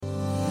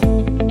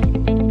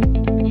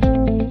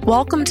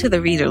Welcome to the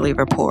Readerly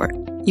Report.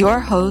 Your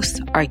hosts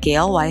are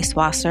Gail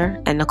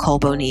Weisswasser and Nicole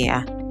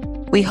Bonilla.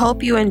 We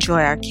hope you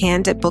enjoy our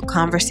candid book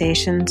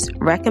conversations,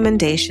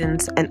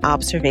 recommendations, and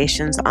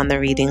observations on the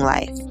reading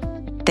life.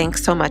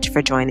 Thanks so much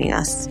for joining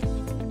us.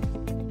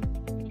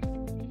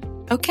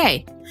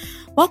 Okay,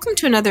 welcome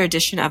to another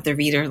edition of the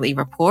Readerly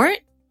Report.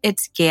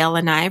 It's Gail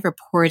and I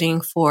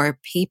reporting for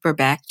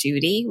paperback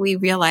duty. We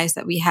realized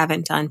that we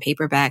haven't done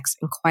paperbacks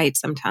in quite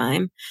some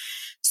time,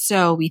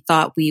 so we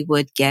thought we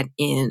would get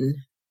in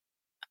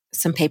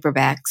some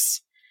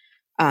paperbacks.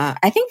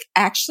 I think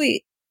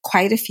actually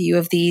quite a few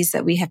of these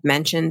that we have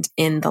mentioned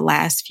in the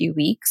last few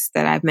weeks,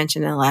 that I've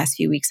mentioned in the last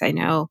few weeks, I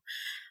know,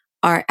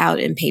 are out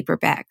in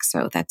paperback.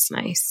 So that's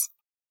nice.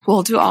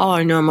 We'll do all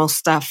our normal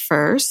stuff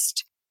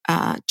first,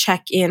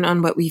 check in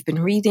on what we've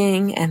been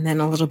reading, and then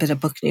a little bit of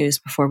book news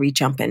before we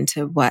jump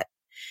into what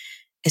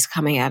is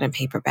coming out in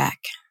paperback.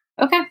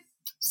 Okay.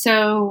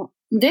 So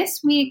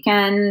this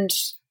weekend,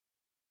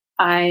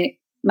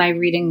 my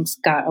readings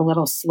got a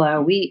little slow.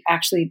 We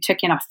actually took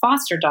in a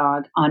foster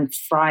dog on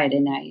Friday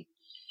night.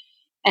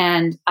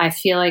 And I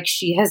feel like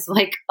she has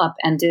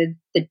upended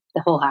the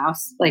whole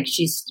house. Like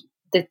she's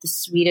the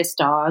sweetest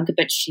dog,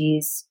 but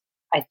she's,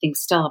 I think,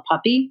 still a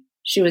puppy.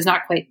 She was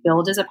not quite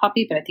billed as a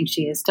puppy, but I think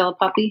she is still a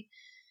puppy.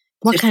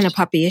 What kind of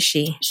puppy is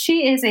she?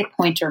 She is a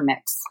pointer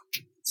mix.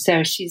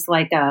 So she's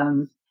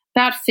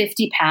about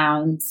 50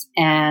 pounds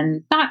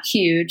and not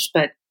huge,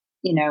 but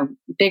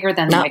bigger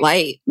than not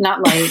light,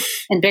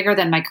 and bigger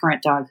than my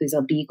current dog, who's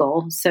a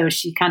beagle. So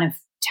she kind of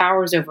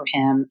towers over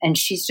him, and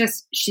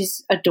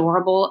she's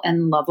adorable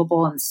and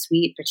lovable and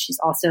sweet, but she's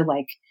also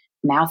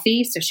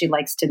mouthy. So she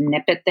likes to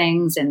nip at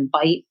things and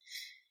bite.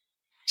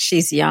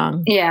 She's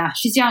young. Yeah,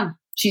 she's young.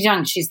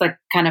 She's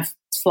kind of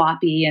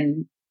floppy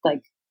and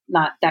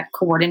not that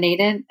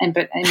coordinated.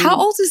 How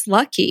old is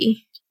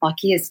Lucky?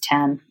 Lucky is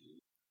 10.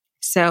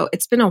 So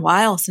it's been a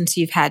while since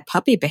you've had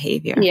puppy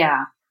behavior.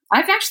 Yeah.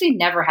 I've actually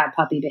never had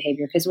puppy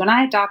behavior because when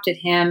I adopted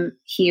him,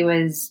 he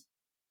was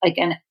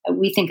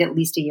we think at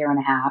least a year and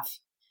a half.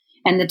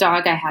 And the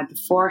dog I had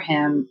before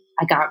him,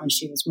 I got when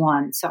she was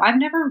 1. So I've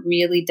never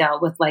really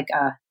dealt with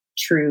a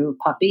true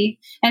puppy.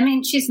 I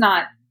mean, she's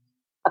not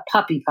a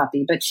puppy,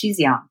 but she's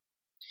young.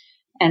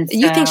 And so,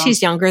 you think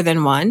she's younger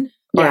than 1?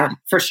 Yeah,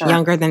 for sure.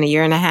 Younger than a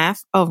year and a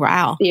half? Oh,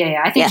 wow. Yeah.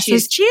 I think she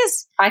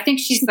is. I think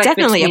she's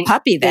definitely a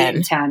puppy then. 8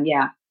 and 10,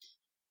 yeah.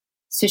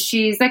 So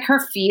she's her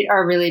feet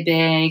are really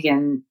big,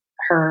 and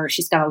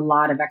she's got a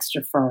lot of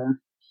extra fur.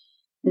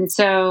 And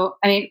so,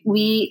 I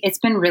mean, it's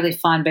been really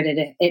fun, but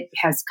it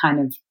has kind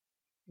of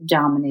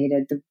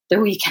dominated the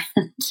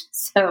weekend.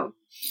 So,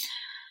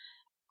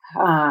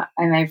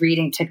 my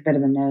reading took a bit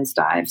of a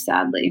nosedive,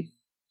 sadly.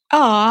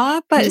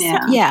 Aw, but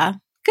yeah,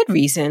 good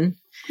reason.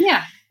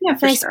 Yeah,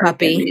 for nice sure.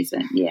 Puppy. Good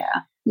reason.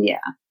 Yeah.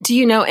 Do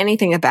you know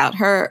anything about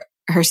her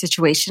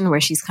situation, where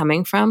she's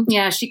coming from?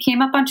 Yeah, she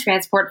came up on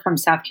transport from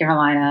South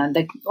Carolina.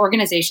 The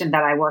organization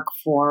that I work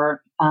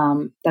for,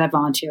 that I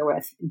volunteer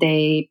with,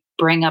 they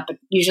bring up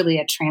usually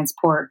a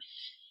transport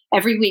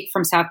every week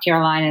from South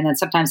Carolina, and then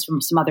sometimes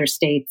from some other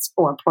states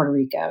or Puerto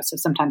Rico. So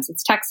sometimes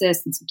it's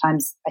Texas, and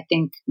sometimes I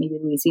think maybe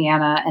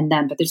Louisiana,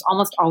 but there's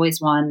almost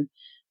always one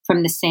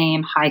from the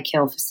same high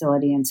kill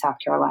facility in South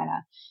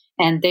Carolina.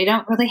 And they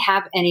don't really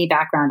have any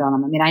background on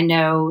them. I mean, I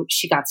know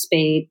she got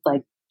spayed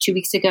 2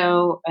 weeks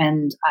ago,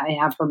 and I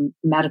have her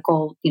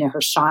medical,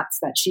 her shots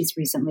that she's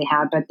recently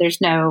had, but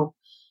there's no,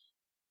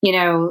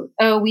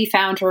 we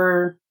found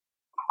her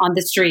on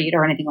the street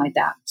or anything like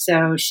that.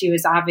 So she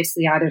was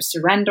obviously either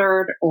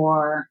surrendered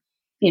or,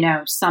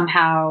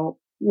 somehow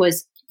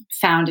was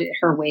found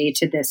her way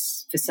to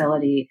this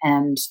facility,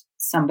 and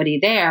somebody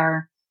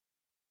there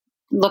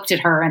looked at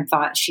her and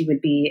thought she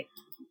would be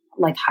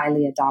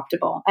highly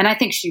adoptable. And I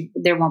think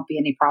there won't be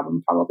any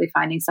problem probably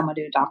finding someone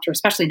to adopt her,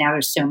 especially now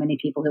there's so many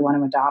people who want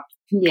to adopt.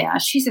 Yeah,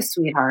 she's a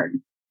sweetheart.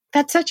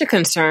 That's such a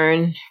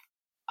concern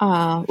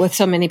with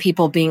so many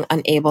people being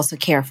unable to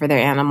care for their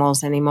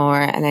animals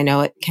anymore. And I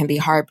know it can be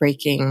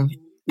heartbreaking.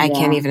 Yeah. I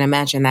can't even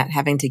imagine that,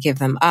 having to give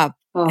them up.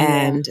 Oh,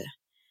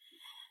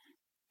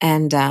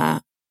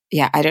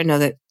 yeah, I don't know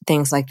that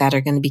things like that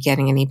are going to be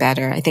getting any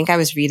better. I think I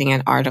was reading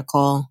an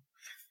article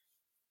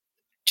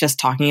just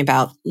talking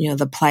about,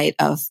 the plight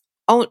of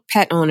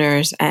pet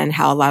owners and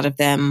how a lot of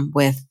them,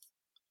 with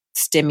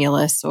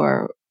stimulus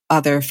or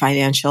other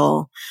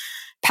financial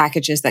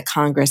packages that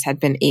Congress had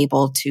been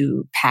able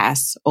to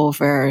pass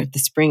over the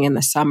spring and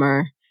the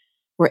summer,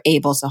 were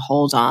able to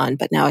hold on.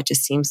 But now it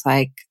just seems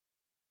like,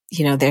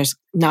 there's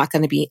not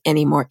going to be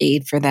any more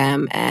aid for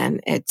them.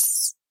 And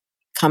it's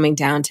coming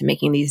down to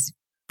making these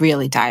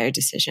really dire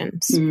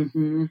decisions.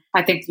 Mm-hmm.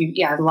 I think,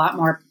 a lot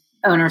more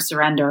owner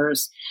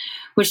surrenders,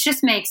 which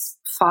just makes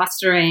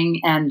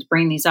fostering and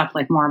bringing these up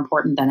more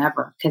important than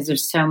ever, because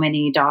there's so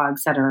many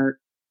dogs that are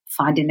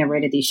finding their way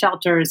to these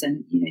shelters,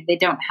 and they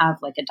don't have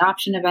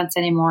adoption events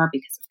anymore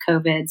because of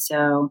COVID.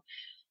 So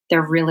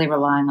they're really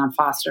relying on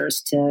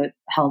fosters to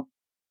help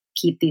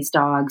keep these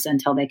dogs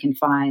until they can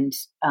find,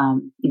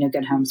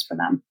 good homes for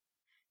them.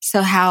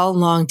 So how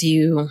long do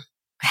you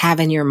have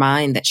in your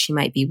mind that she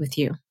might be with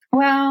you?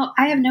 Well,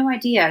 Well, I have no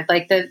idea.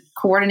 Like the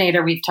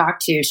coordinator we've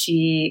talked to,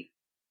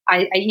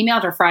 I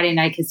emailed her Friday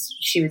night because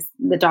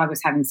the dog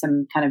was having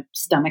some kind of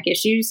stomach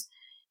issues.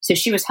 So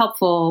she was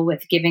helpful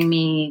with giving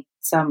me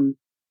some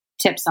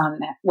tips on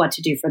what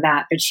to do for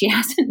that, but she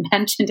hasn't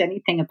mentioned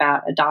anything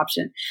about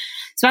adoption.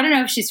 So I don't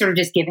know if she's sort of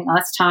just giving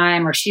us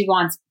time, or she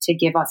wants to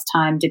give us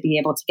time to be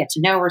able to get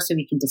to know her so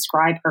we can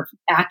describe her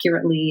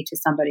accurately to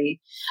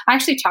somebody. I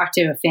actually talked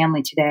to a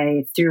family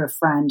today through a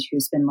friend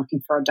who's been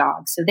looking for a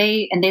dog. So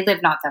they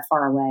live not that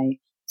far away.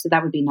 So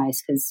that would be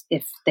nice, because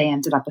if they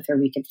ended up with her,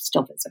 we could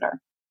still visit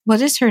her. What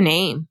is her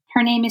name?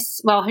 Her name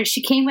is,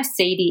 she came with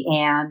Sadie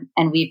Ann,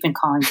 and we've been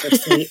calling her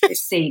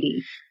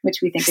Sadie,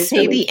 which we think is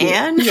Sadie really cute.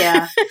 Ann?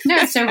 Yeah. No,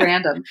 it's so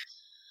random.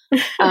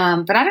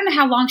 But I don't know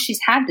how long she's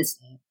had this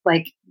name.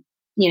 Like,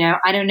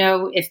 I don't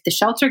know if the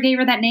shelter gave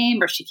her that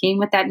name or she came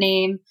with that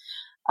name.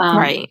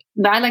 Right.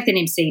 But I like the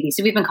name Sadie.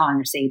 So we've been calling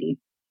her Sadie.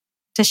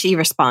 Does she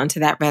respond to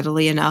that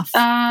readily enough?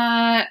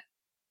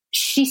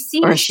 She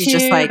seems or she's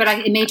just like, but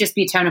it may just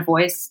be tone of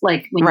voice.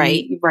 Like when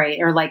right.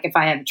 Or like if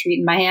I have a treat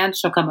in my hand,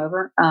 she'll come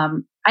over.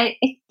 I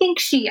think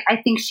she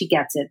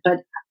gets it, but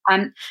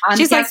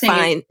she's like,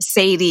 fine,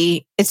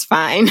 Sadie, it's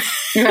fine.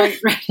 Right,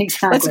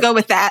 exactly. Let's go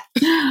with that.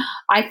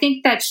 I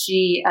think that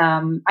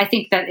I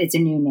think that it's a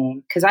new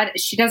name, because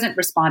she doesn't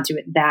respond to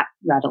it that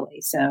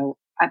readily. So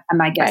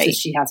my guess is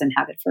she hasn't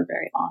had it for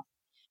very long.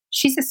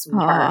 She's a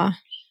sweetheart.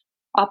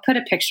 I'll put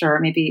a picture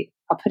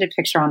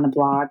on the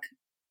blog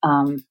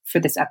for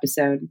this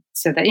episode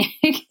so that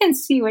you can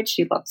see what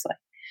she looks like.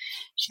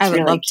 She's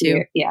really love cute.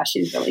 To. Yeah,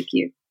 she's really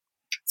cute.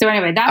 So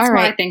anyway, that's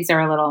why things are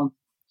a little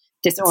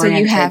disoriented.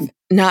 So you have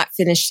not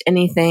finished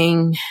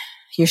anything.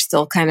 You're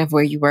still kind of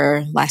where you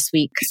were last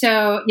week.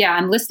 So yeah,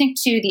 I'm listening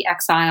to The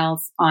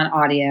Exiles on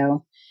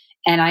audio,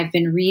 and I've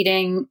been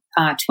reading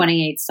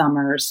 28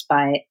 Summers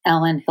by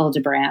Ellen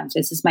Hildebrand.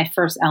 This is my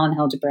first Ellen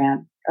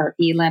Hildebrand, or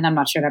Elin. I'm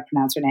not sure how to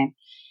pronounce her name.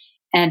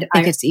 And I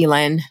think it's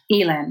Elin.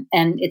 Elin,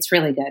 and it's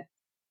really good.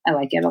 I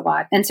like it a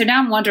lot. And so now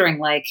I'm wondering,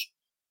 like,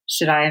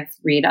 should I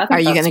read other? Are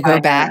you going to go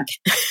back?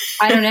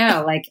 I don't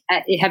know. Like,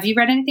 have you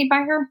read anything by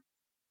her?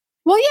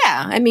 Well,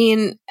 yeah. I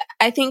mean,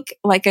 I think,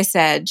 like I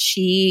said,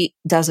 she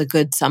does a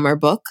good summer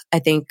book. I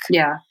think.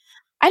 Yeah.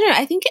 I don't know.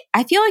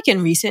 I feel like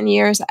in recent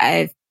years,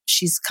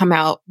 she's come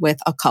out with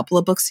a couple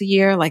of books a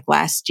year. Like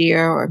last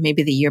year, or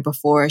maybe the year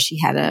before, she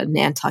had a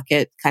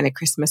Nantucket kind of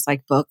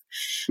Christmas-like book.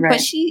 Right.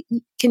 But you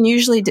can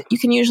usually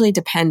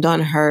depend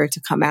on her to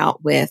come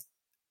out with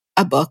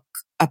a book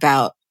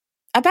about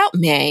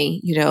May,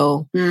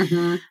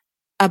 mm-hmm.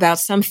 about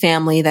some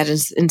family that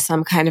is in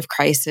some kind of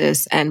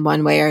crisis, and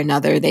one way or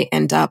another, they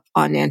end up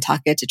on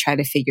Nantucket to try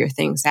to figure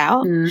things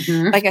out.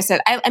 Mm-hmm. Like I said,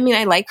 I mean,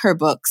 I like her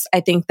books. I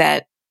think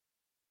that,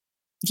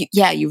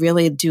 you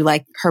really do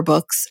like her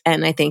books.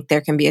 And I think there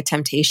can be a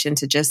temptation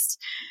to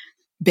just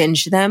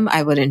binge them.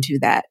 I wouldn't do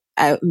that.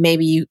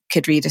 Maybe you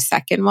could read a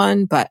second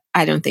one, but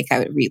I don't think I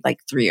would read like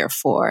 3 or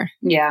 4.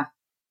 Yeah.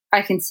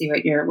 I can see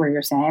where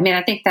you're saying. I mean,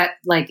 I think that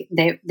like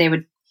they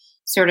would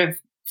sort of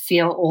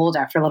feel old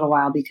after a little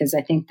while, because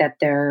I think that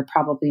they're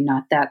probably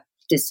not that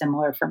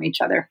dissimilar from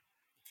each other.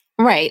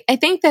 Right. I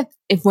think that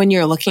when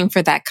you're looking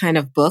for that kind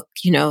of book,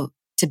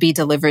 to be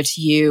delivered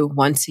to you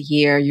once a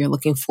year, you're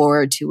looking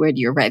forward to it,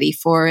 you're ready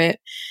for it,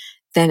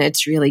 then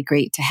it's really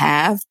great to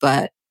have.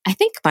 But I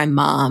think my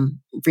mom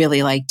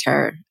really liked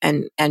her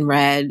and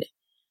read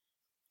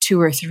 2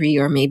 or 3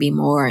 or maybe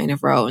more in a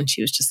row. And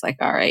she was just like,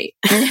 all right.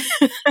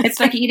 It's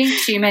like eating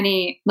too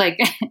many, like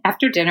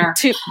after dinner,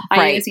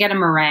 I always get a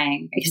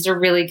meringue because they're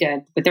really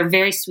good, but they're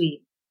very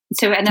sweet.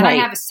 So, and then I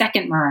have a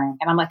second meringue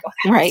and I'm like, oh,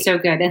 that's so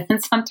good. And then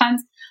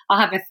sometimes I'll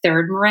have a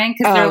third meringue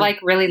because they're like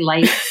really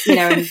light,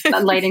 and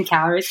light in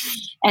calories.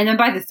 And then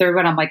by the third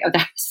one, I'm like, oh, that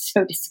was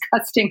so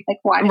disgusting. Like,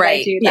 why did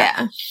I do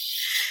that?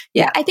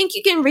 Yeah. I think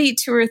you can read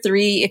 2 or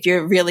 3 if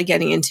you're really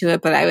getting into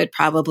it, but I would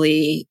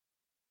probably,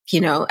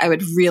 I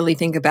would really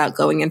think about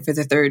going in for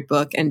the 3rd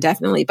book, and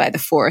definitely by the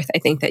 4th, I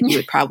think that you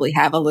would probably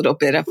have a little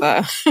bit of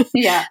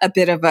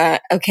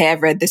okay,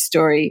 I've read this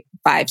story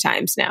 5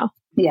 times now.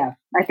 Yeah,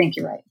 I think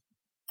you're right.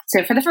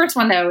 So for the first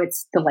one, though,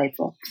 it's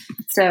delightful.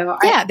 So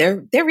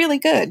they're really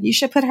good. You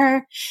should put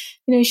her,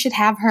 you should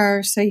have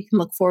her so you can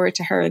look forward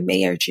to her in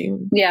May or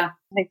June. Yeah,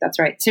 I think that's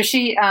right. So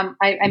she,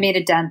 I made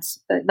a dent,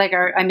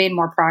 I made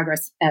more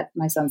progress at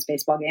my son's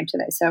baseball game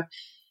today. So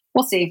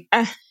we'll see.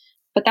 But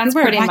that's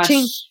pretty much.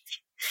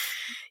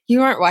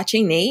 You aren't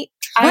watching Nate?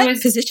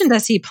 What position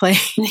does he play?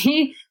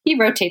 He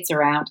rotates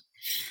around.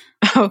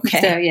 Okay.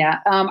 So yeah,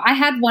 I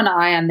had one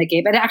eye on the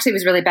game. It actually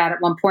was really bad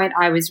at one point.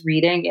 I was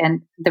reading,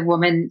 and the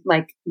woman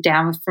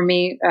down from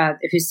me,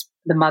 who's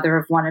the mother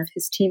of one of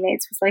his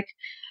teammates, was like,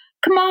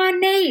 "Come on,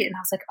 Nate!" And I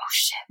was like, "Oh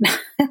shit!"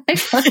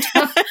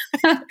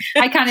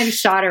 I kind of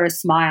shot her a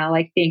smile,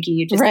 like, "Thank you,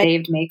 you just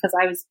saved me," because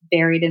I was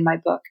buried in my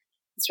book.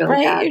 It's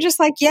really bad. You're just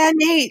like, "Yeah,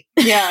 Nate."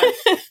 Yeah.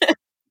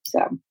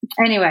 So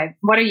anyway,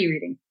 what are you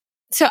reading?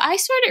 So I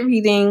started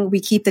reading We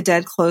Keep the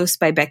Dead Close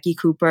by Becky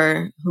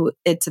Cooper, who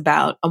it's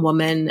about a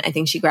woman. I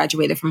think she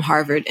graduated from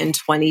Harvard in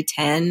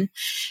 2010,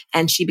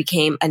 and she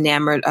became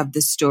enamored of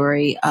the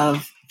story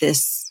of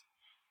this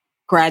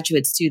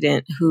graduate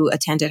student who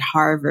attended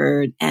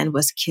Harvard and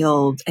was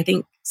killed, I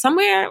think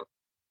somewhere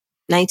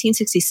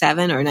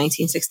 1967 or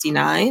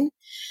 1969.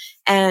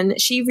 And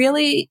she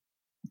really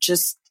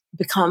just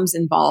becomes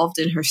involved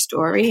in her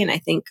story. And I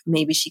think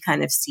maybe she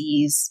kind of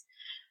sees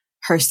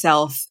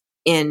herself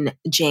in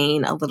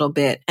Jane a little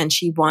bit, and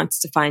she wants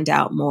to find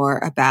out more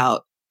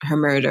about her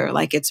murder.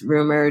 Like, it's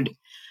rumored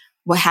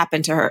what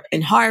happened to her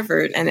in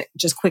Harvard, and it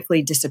just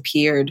quickly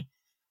disappeared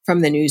from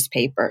the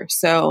newspaper.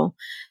 So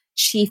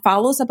she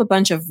follows up a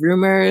bunch of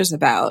rumors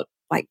about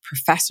like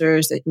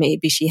professors that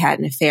maybe she had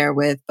an affair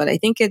with. But I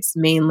think it's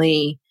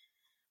mainly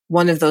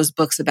one of those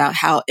books about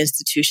how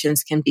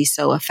institutions can be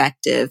so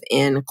effective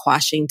in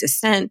quashing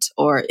dissent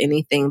or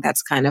anything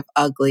that's kind of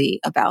ugly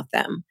about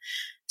them.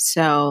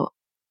 So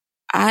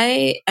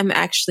I am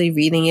actually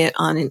reading it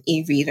on an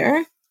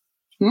e-reader.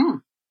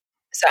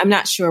 So I'm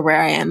not sure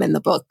where I am in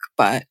the book,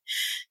 but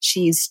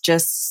she's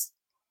just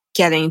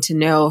getting to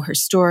know her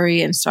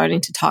story and starting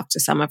to talk to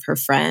some of her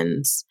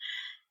friends.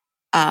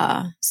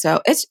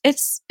 So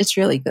it's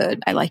really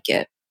good. I like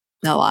it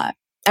a lot.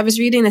 I was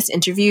reading this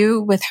interview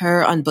with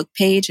her on Book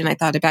Page, and I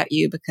thought about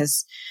you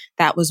because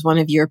that was one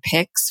of your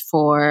picks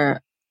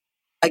for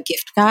a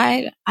gift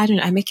guide. I don't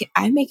know.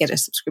 I may get a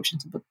subscription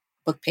to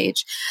Book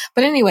Page.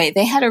 But anyway,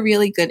 they had a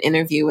really good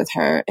interview with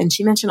her, and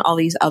she mentioned all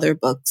these other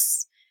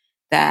books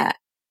that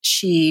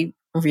she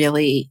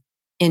really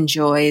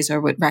enjoys or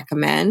would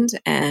recommend.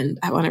 And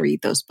I want to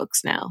read those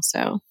books now.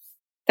 So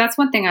that's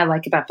one thing I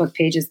like about Book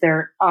Page is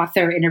their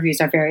author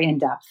interviews are very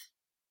in-depth.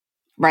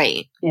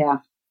 Right. Yeah.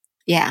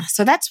 Yeah.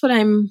 So that's what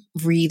I'm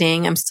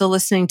reading. I'm still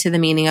listening to The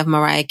Meaning of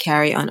Mariah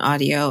Carey on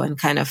audio and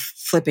kind of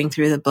flipping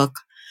through the book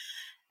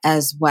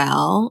as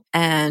well.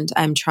 And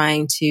I'm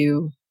trying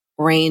to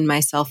rein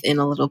myself in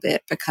a little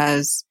bit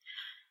because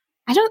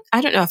I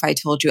don't know if I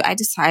told you, I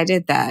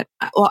decided that,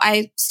 well,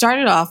 I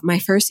started off, my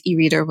first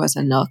e-reader was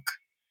a Nook.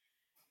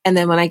 And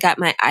then when I got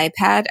my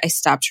iPad, I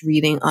stopped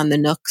reading on the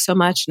Nook so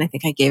much. And I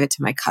think I gave it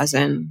to my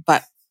cousin,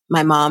 but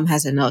my mom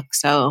has a Nook.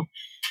 So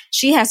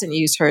she hasn't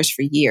used hers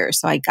for years.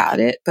 So I got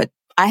it. But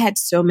I had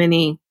so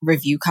many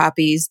review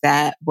copies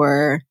that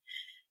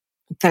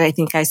I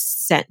think I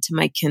sent to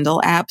my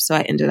Kindle app. So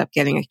I ended up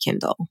getting a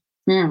Kindle.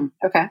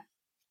 Okay.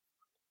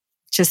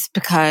 Just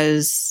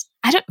because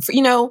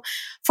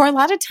for a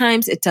lot of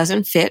times it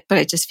doesn't fit, but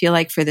I just feel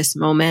like for this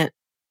moment,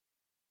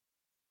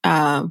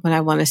 when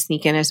I want to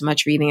sneak in as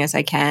much reading as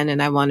I can,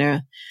 and I want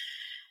to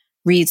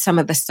read some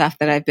of the stuff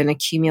that I've been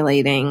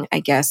accumulating, I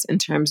guess, in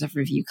terms of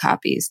review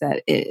copies,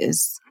 that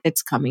it's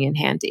coming in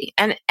handy.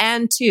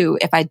 And too,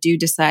 if I do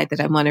decide that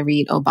I want to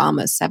read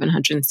Obama's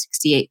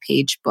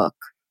 768-page book.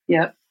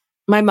 Yep.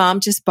 My mom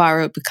just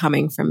borrowed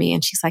Becoming from me,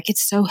 and she's like,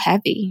 it's so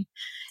heavy.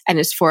 And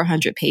it's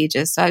 400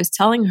 pages. So I was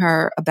telling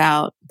her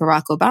about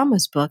Barack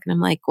Obama's book, and I'm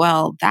like,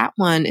 well, that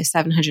one is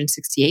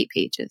 768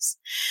 pages.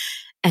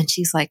 And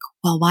she's like,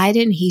 well, why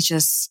didn't he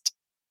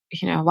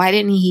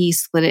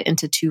split it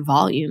into 2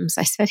 volumes?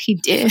 I said he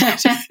did.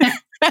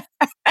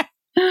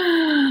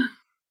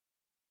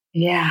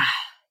 Yeah,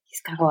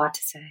 he's got a lot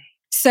to say.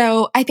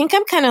 So I think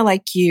I'm kind of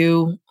like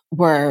you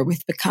were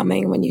with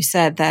Becoming when you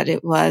said that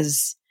it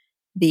was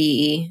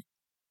the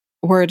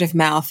word of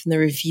mouth and the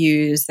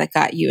reviews that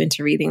got you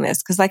into reading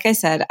this. Because like I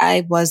said,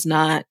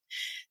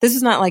 this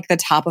is not like the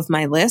top of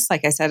my list.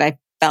 Like I said, I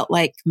felt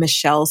like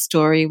Michelle's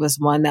story was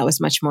one that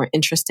was much more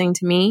interesting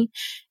to me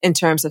in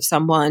terms of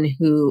someone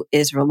who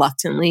is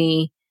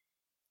reluctantly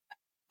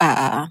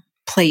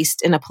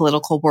placed in a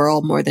political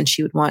world more than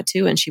she would want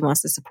to, and she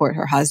wants to support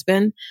her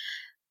husband.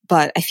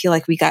 But I feel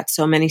like we got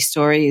so many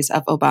stories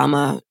of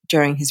Obama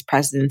during his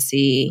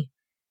presidency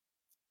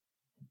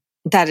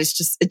that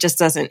it just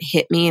doesn't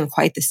hit me in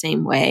quite the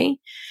same way.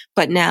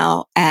 But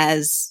now,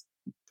 as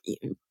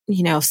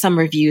some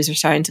reviews are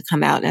starting to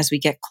come out, and as we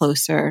get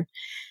closer,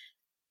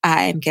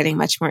 I'm getting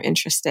much more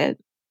interested.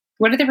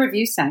 What do the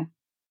reviews say?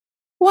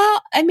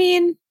 Well, I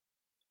mean,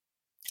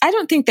 I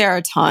don't think there are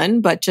a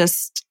ton, but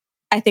just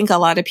I think a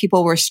lot of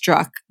people were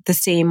struck the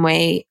same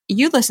way.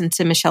 You listened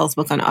to Michelle's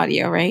book on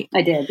audio, right?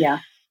 I did, yeah.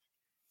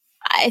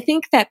 I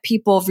think that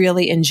people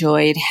really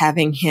enjoyed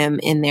having him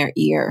in their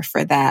ear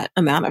for that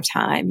amount of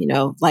time,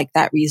 like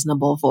that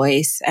reasonable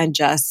voice, and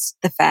just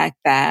the fact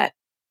that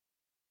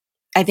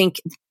I think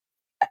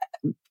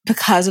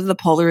because of the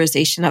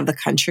polarization of the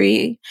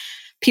country,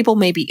 people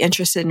may be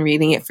interested in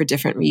reading it for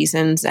different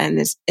reasons. And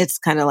it's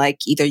kind of like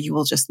either you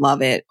will just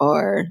love it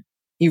or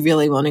you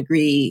really won't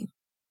agree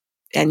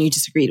and you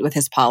disagreed with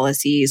his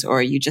policies,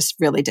 or you just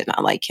really did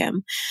not like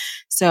him.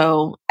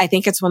 So I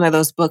think it's one of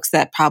those books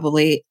that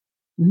probably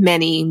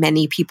many,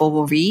 many people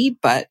will read,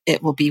 but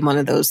it will be one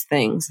of those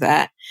things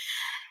that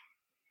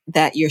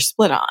you're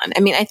split on. I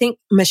mean, I think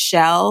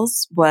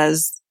Michelle's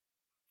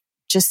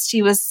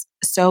she was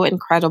so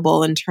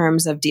incredible in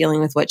terms of dealing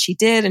with what she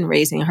did and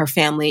raising her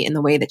family in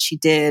the way that she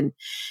did,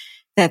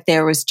 that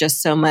it was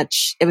just so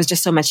much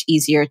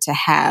easier to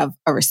have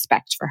a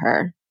respect for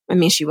her. I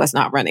mean, she was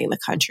not running the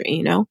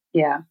country,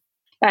 Yeah.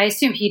 I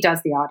assume he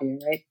does the audio,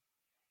 right?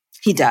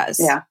 He does.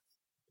 Yeah.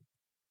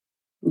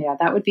 Yeah,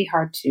 that would be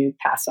hard to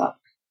pass up.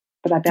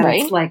 But I bet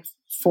It's like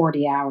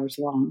 40 hours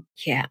long.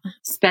 Yeah.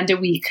 Spend a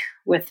week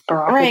with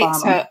Barack Right. Obama.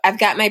 So I've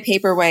got my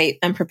paperweight.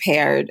 I'm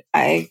prepared.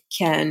 I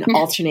can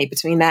alternate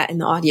between that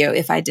and the audio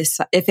if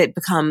if it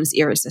becomes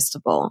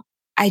irresistible.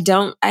 I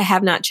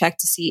have not checked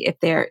to see if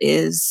there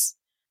is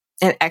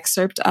an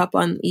excerpt up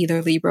on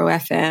either Libro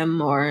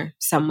FM or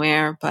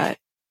somewhere, but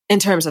in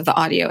terms of the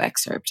audio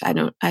excerpt, I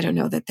don't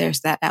know that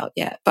there's that out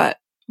yet, but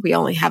we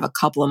only have a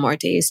couple of more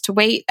days to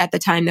wait. At the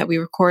time that we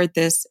record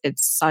this,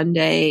 it's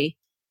Sunday,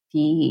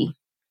 the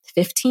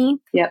 15th.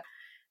 Yep.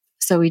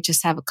 So we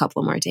just have a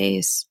couple more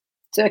days.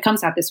 So it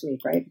comes out this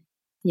week, right?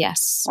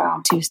 Yes.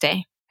 Wow.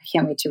 Tuesday. I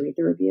can't wait to read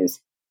the reviews.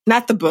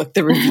 Not the book,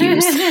 the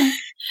reviews.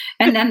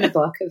 And then the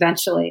book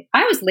eventually.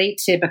 I was late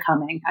to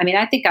Becoming. I mean,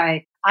 I think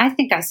I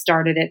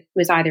started it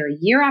was either a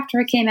year after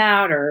it came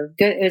out or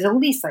it was at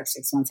least like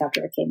 6 months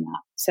after it came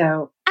out.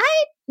 So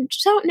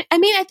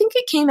I think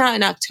it came out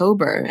in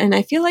October, and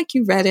I feel like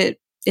you read it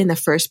in the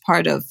first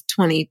part of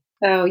 20.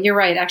 Oh, you're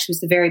right. Actually, it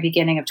was the very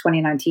beginning of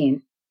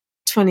 2019.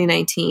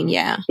 2019,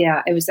 yeah.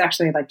 Yeah, it was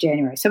actually like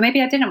January. So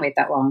maybe I didn't wait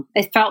that long.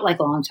 It felt like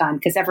a long time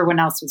because everyone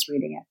else was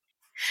reading it.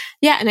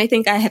 Yeah, and I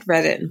think I had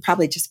read it and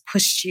probably just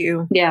pushed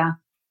you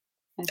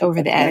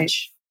over the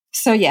edge.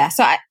 So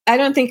I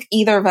don't think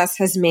either of us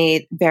has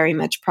made very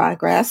much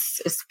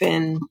progress. It's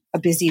been a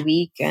busy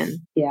week and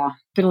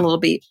been a little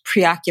bit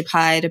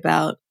preoccupied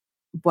about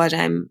what's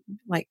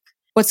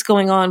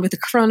going on with the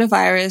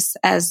coronavirus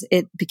as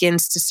it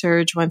begins to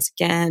surge once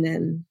again,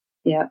 and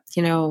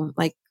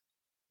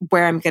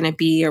where I'm going to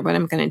be or what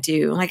I'm going to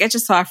do. Like I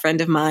just saw a friend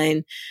of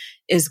mine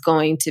is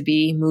going to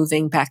be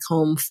moving back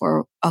home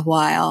for a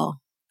while,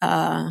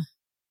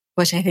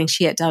 which I think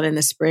she had done in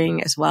the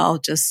spring as well.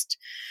 Just,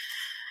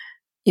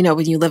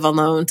 when you live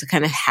alone, to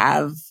kind of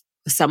have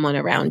someone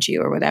around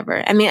you or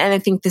whatever. I mean, and I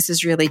think this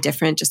is really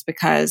different just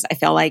because I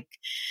feel like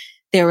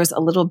there was a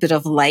little bit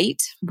of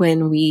light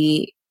when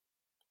we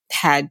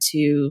had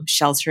to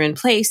shelter in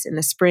place in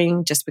the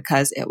spring just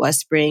because it was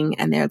spring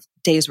and their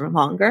days were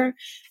longer.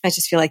 I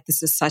just feel like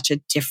this is such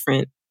a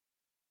different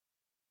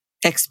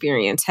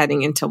experience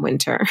heading into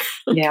winter.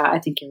 Yeah, I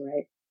think you're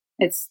right.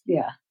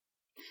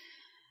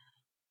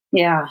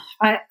 Yeah,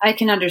 I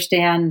can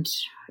understand,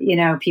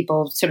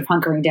 people sort of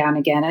hunkering down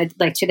again.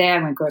 Like today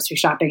I went grocery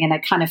shopping and I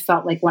kind of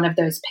felt like one of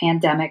those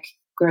pandemic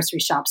grocery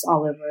shops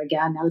all over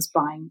again. I was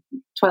buying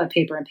toilet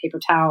paper and paper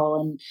towel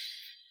and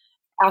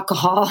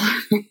alcohol,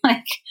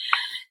 like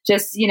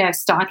just,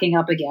 stocking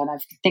up again. I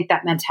think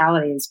that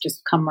mentality has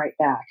just come right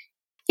back.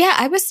 Yeah,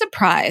 I was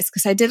surprised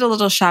because I did a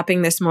little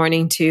shopping this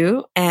morning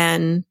too.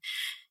 And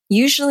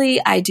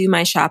usually I do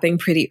my shopping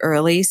pretty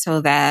early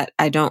so that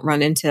I don't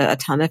run into a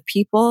ton of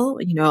people.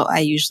 I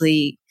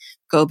usually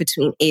go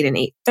between 8 and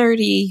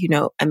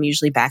 8:30. I'm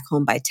usually back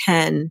home by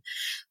 10.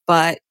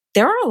 But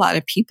there are a lot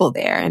of people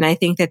there. And I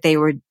think that they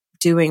were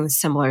doing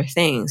similar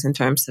things in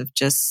terms of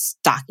just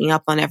stocking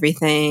up on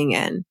everything.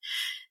 And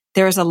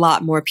there's a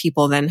lot more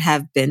people than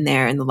have been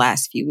there in the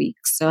last few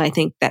weeks. So I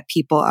think that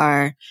people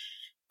are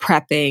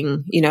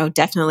prepping,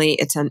 definitely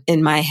it's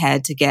in my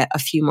head to get a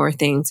few more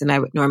things than I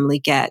would normally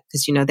get.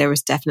 Because, there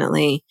was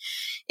definitely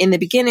in the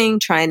beginning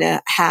trying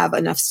to have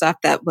enough stuff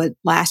that would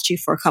last you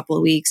for a couple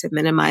of weeks and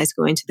minimize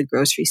going to the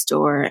grocery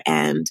store.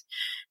 And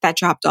that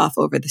dropped off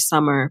over the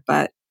summer,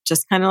 but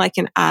just kind of like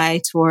an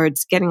eye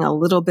towards getting a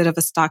little bit of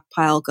a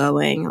stockpile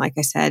going. Like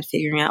I said,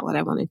 figuring out what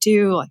I want to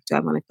do. Like, do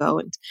I want to go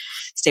and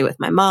stay with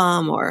my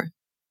mom or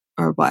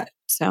what?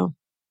 So.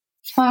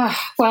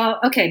 Well,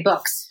 okay.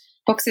 Books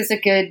is a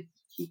good,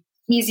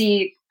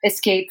 easy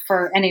escape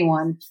for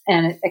anyone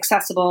and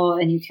accessible,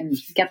 and you can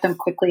get them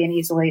quickly and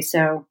easily.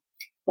 So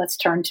let's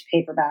turn to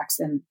paperbacks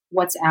and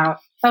what's out.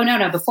 Oh,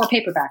 no. Before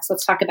paperbacks,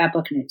 let's talk about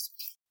book news.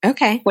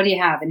 Okay. What do you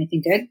have?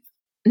 Anything good?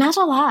 Not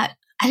a lot.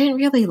 I didn't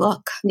really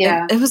look.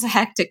 Yeah. It was a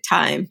hectic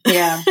time.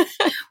 Yeah.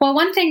 Well,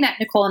 one thing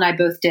that Nicole and I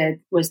both did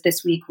was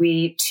this week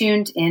we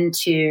tuned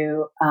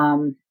into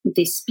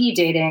the speed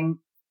dating,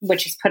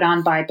 which is put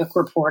on by Book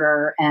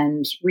Reporter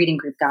and Reading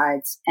Group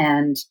Guides.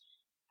 And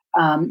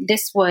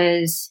this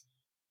was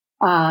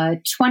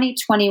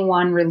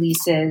 2021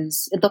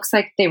 releases. It looks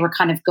like they were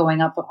kind of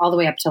going up all the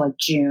way up to like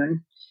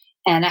June.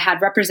 And it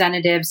had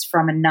representatives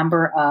from a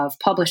number of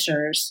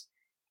publishers.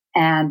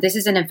 And this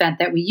is an event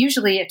that we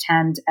usually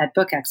attend at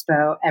Book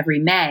Expo every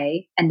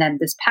May. And then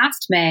this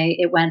past May,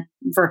 it went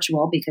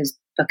virtual because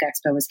Book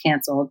Expo was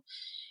canceled.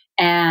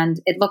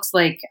 And it looks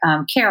like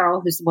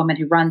Carol, who's the woman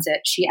who runs it,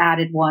 she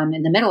added one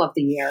in the middle of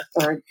the year,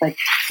 or 6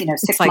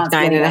 it's months like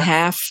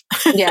 9.5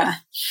 later. Yeah,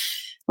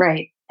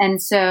 right. And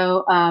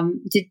so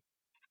did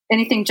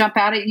anything jump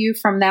out at you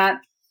from that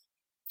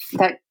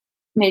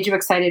made you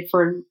excited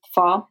for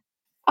fall?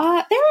 There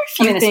were a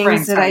few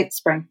things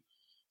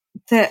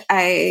that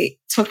I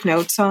took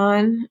notes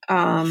on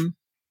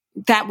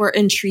that were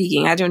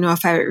intriguing. I don't know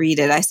if I would read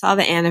it. I saw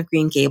the Anne of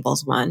Green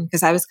Gables one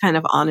because I was kind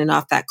of on and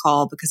off that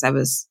call because I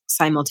was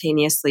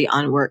simultaneously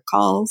on work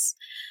calls.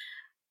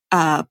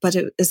 But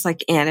it was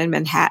like Anne in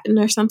Manhattan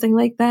or something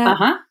like that.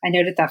 Uh-huh. I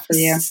noted that for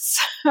you.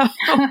 So,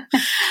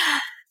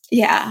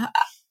 yeah.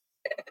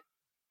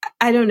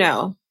 I don't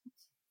know.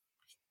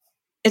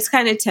 it's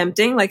kind of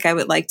tempting. Like I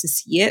would like to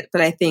see it,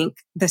 but I think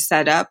the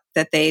setup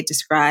that they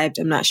described,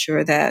 I'm not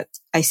sure that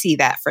I see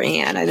that for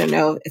Anne. I don't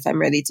know if I'm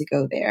ready to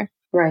go there.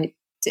 Right.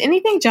 Did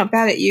anything jump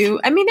out at you?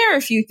 I mean, there are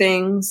a few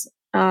things.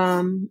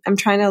 I'm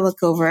trying to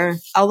look over.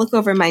 I'll look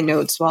over my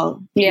notes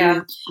while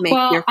you make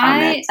your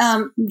comments.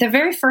 The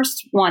very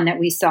first one that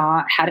we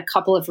saw had a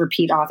couple of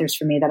repeat authors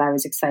for me that I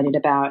was excited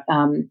about.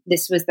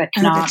 This was the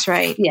Knopf. That's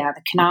right. Yeah,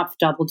 the Knopf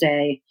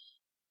Doubleday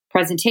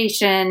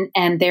presentation.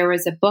 And there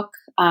was a book.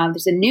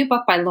 There's a new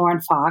book by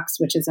Lauren Fox,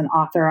 which is an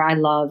author I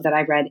love that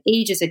I read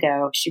ages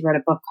ago. She wrote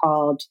a book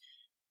called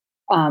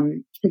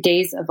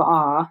Days of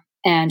Awe,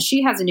 and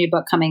she has a new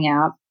book coming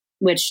out,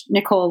 which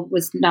Nicole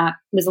was a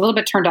little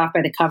bit turned off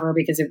by the cover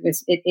because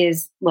it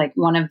is like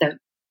one of the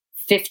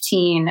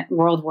 15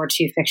 World War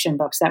II fiction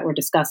books that were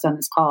discussed on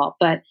this call.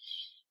 But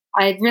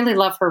I really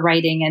love her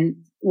writing. And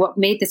what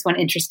made this one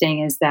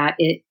interesting is that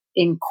it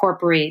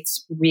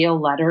incorporates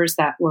real letters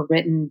that were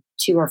written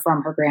to or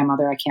from her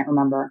grandmother. I can't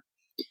remember.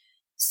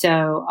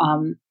 So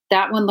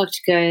that one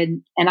looked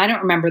good. And I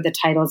don't remember the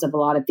titles of a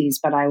lot of these,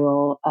 but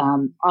I'll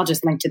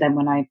just link to them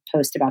when I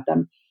post about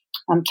them.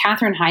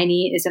 Katherine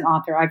Heine is an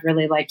author I've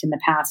really liked in the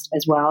past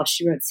as well.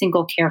 She wrote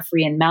Single,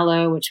 Carefree, and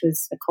Mellow, which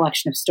was a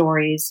collection of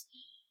stories.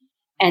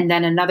 And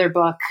then another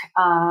book,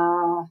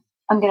 I'm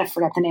going to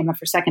forget the name of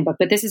her second book,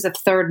 but this is a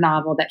third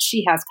novel that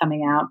she has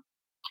coming out.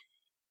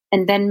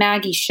 And then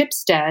Maggie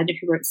Shipstead,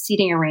 who wrote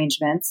Seating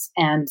Arrangements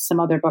and some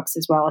other books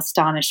as well,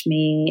 Astonish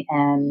Me,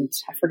 and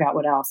I forgot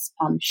what else.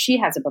 She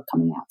has a book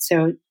coming out.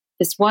 So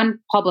this one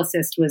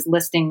publicist was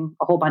listing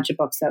a whole bunch of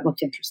books that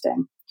looked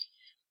interesting.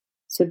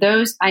 So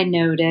those I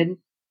noted.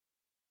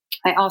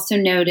 I also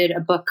noted a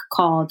book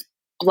called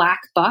Black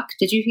Buck.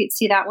 Did you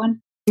see that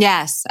one?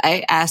 Yes.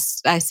 I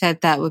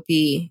said that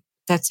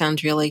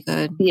sounds really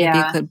good. Yeah.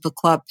 Maybe a good book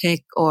club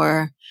pick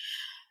or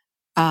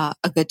a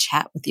good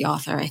chat with the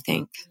author, I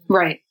think.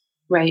 Right.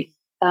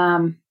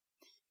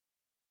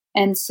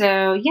 And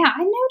so, I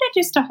noted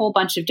just a whole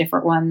bunch of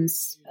different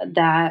ones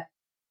that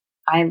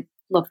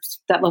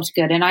looked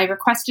good. And I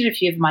requested a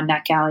few of them on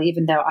NetGalley,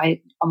 even though I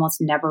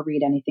almost never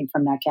read anything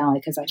from NetGalley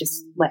because I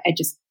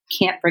just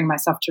can't bring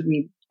myself to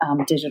read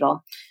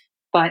digital.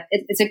 But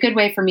it's a good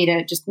way for me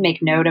to just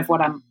make note of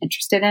what I'm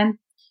interested in.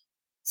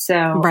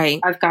 So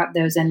I've got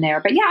those in there.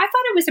 But I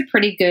thought it was a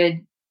pretty good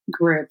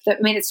group.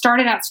 It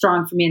started out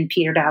strong for me and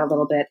petered out a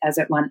little bit as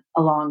it went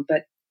along,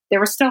 but there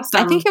were still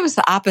some. I think it was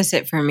the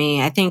opposite for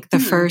me. I think the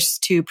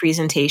first two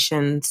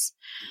presentations,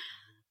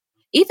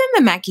 even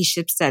the Maggie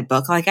Shipstead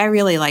book, like I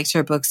really liked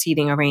her book,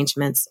 Seating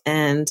Arrangements,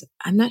 and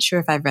I'm not sure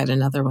if I've read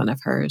another one of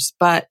hers,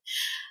 but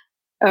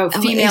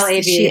Female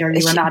Aviator,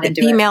 you were not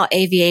into Female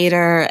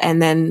Aviator, and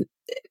then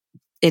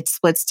it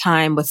splits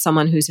time with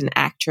someone who's an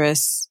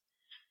actress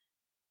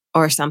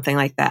or something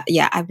like that.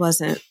 Yeah, I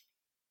wasn't.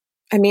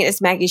 I mean,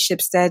 it's Maggie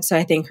Shipstead, so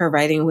I think her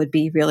writing would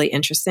be really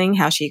interesting,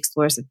 how she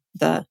explores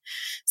the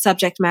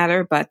subject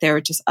matter, but there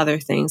were just other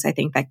things I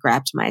think that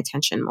grabbed my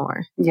attention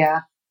more.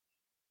 Yeah.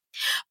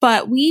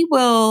 But we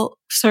will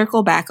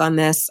circle back on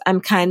this.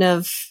 I'm kind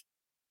of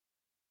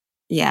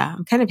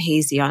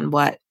hazy on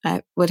what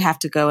I would have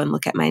to go and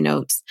look at my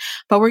notes.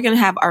 But we're going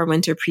to have our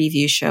winter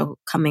preview show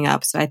coming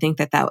up. So I think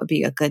that would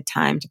be a good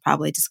time to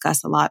probably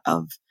discuss a lot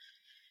of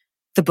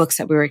the books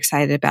that we were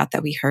excited about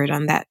that we heard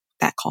on that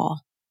call.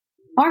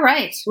 All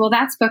right. Well,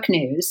 that's book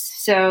news.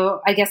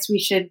 So I guess we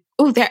should.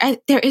 Oh,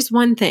 there is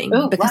one thing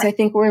because what? I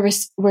think we're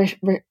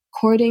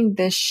recording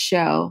this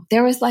show.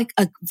 There was like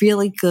a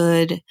really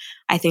good,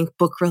 I think,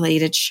 book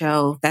related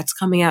show that's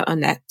coming out on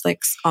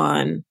Netflix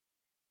on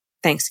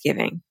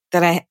Thanksgiving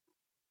that I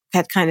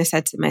had kind of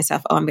said to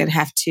myself, "Oh, I'm going to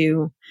have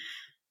to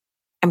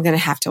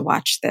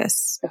watch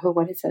this." Oh,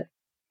 what is it?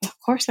 Of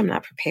course, I'm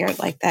not prepared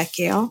like that,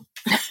 Gail.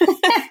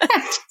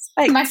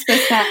 Am I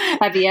supposed to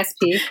have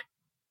ESP?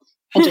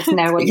 And just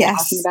know what you're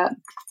talking about.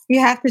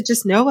 You have to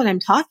just know what I'm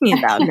talking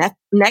about.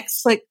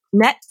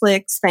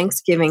 Netflix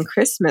Thanksgiving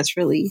Christmas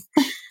release.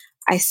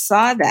 I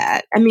saw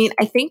that. I mean,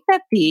 I think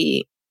that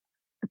the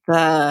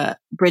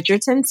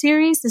Bridgerton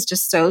series is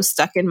just so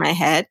stuck in my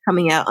head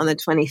coming out on the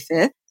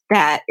 25th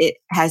that it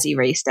has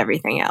erased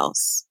everything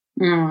else.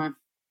 Mm.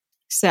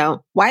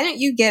 So why don't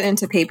you get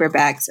into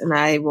paperbacks and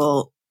I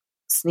will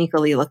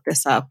sneakily look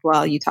this up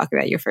while you talk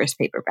about your first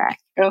paperback.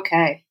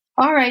 Okay.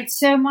 All right.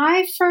 So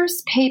my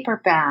first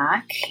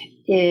paperback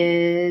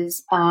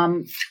is,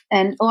 and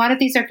a lot of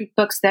these are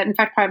books that, in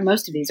fact, probably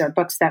most of these are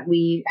books that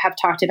we have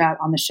talked about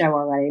on the show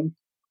already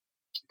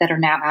that are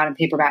now out in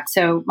paperback.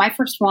 So my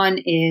first one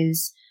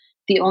is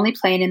The Only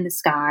Plane in the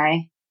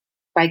Sky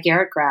by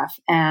Garrett Graff.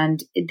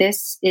 And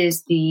this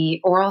is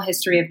the oral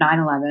history of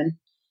 9/11.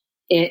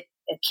 It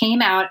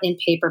came out in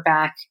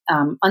paperback,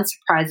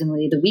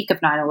 unsurprisingly, the week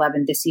of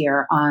 9/11 this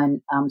year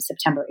on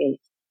September 8th.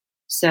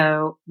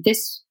 So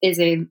this is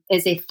a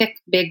thick,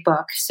 big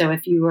book. So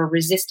if you were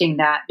resisting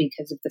that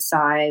because of the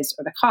size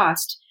or the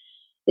cost,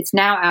 it's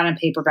now out in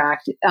paperback.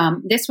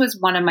 This was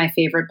one of my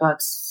favorite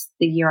books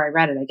the year I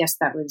read it. I guess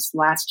that was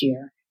last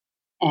year.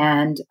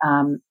 And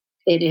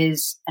it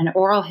is an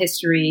oral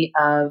history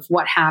of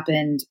what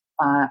happened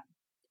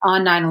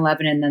on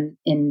 9/11 and then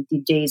in the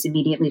days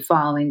immediately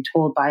following,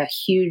 told by a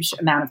huge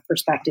amount of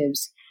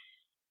perspectives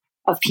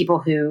of people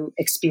who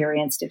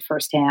experienced it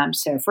firsthand.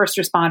 So first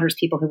responders,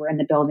 people who were in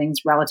the buildings,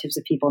 relatives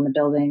of people in the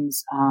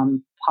buildings,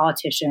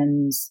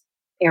 politicians,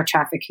 air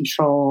traffic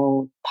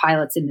control,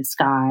 pilots in the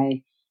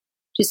sky,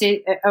 just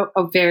a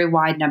very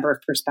wide number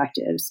of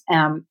perspectives.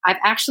 I've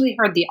actually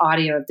heard the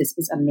audio of this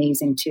is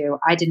amazing too.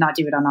 I did not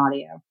do it on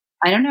audio.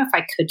 I don't know if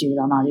I could do it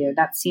on audio.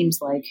 That seems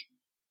like,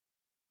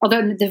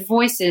 although the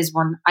voices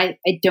were, I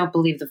don't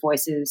believe the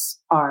voices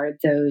are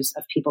those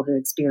of people who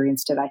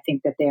experienced it. I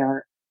think that they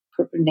are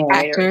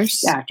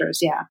narrators, actors,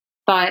 yeah.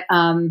 But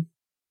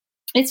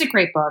it's a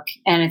great book,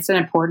 and it's an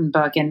important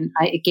book, and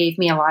it gave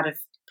me a lot of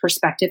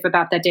perspective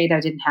about that day that I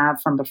didn't have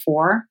from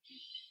before,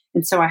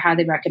 and so I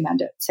highly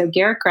recommend it. So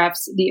Garrett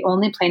Greff's The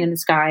Only Plane in the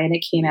Sky, and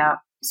it came out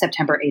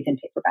September 8th in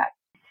paperback.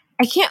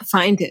 I can't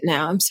find it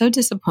now. I'm so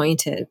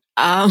disappointed.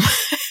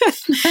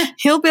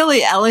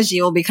 Hillbilly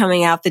Elegy will be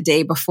coming out the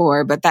day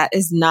before, but that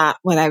is not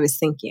what I was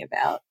thinking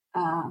about.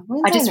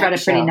 I just read a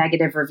pretty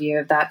negative review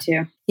of that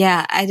too.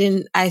 Yeah,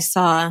 I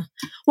saw,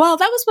 well,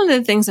 that was one of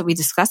the things that we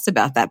discussed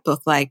about that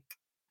book. Like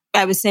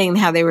I was saying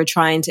how they were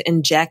trying to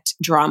inject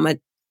drama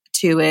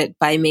to it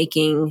by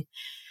making,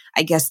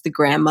 I guess, the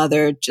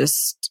grandmother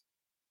just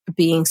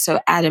being so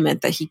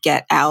adamant that he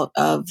get out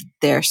of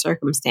their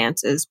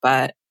circumstances.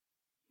 But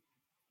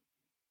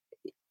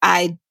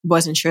I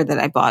wasn't sure that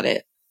I bought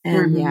it.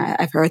 And yeah,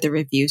 I've heard the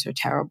reviews are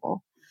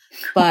terrible.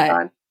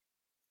 But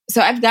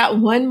so I've got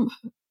one.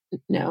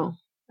 No,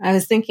 I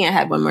was thinking I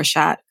had one more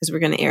shot because we're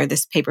going to air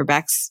this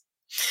paperbacks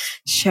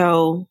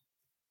show.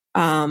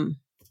 I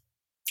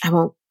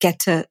won't get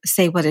to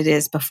say what it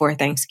is before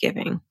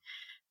Thanksgiving,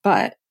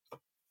 but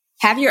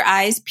have your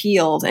eyes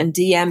peeled and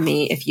DM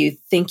me if you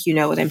think you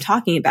know what I'm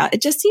talking about.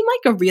 It just seemed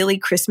like a really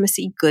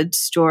Christmassy good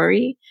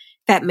story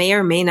that may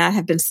or may not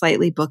have been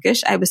slightly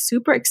bookish. I was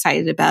super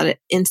excited about it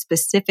in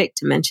specific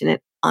to mention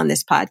it on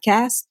this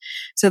podcast.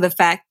 So the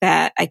fact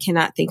that I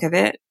cannot think of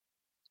it.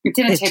 It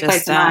didn't take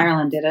place in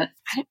Ireland, did it?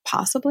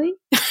 Possibly.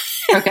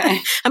 Okay.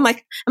 I'm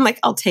like,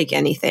 I'll take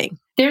anything.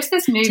 There's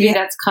this movie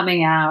that's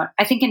coming out,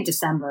 I think in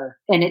December,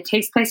 and it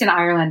takes place in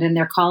Ireland, and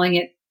they're calling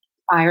it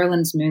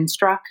Ireland's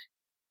Moonstruck.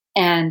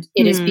 And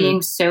it is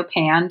being so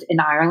panned in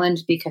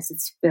Ireland because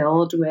it's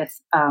filled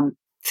with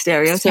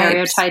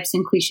stereotypes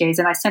and cliches.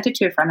 And I sent it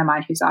to a friend of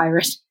mine who's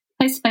Irish.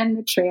 I sent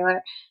the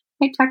trailer.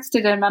 I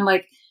texted him.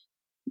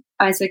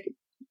 I was like,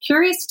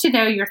 curious to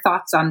know your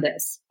thoughts on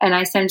this. And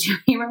I sent him,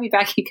 he wrote me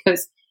back. He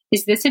goes,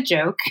 is this a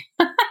joke?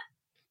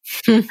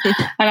 And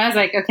I was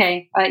like,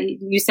 okay,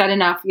 you said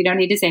enough. You don't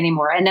need to say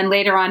anymore. And then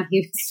later on,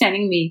 he was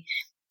sending me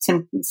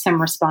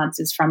some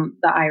responses from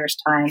the Irish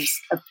Times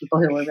of people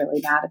who were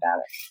really mad about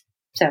it.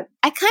 So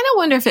I kind of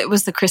wonder if it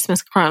was the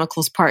Christmas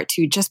Chronicles Part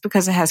 2, just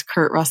because it has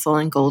Kurt Russell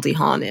and Goldie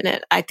Hawn in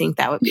it. I think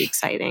that would be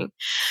exciting.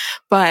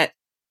 But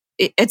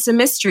it's a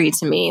mystery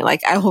to me.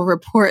 Like, I will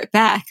report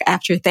back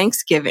after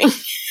Thanksgiving.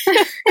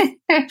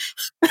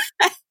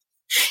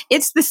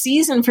 It's the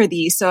season for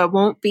these, so it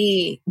won't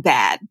be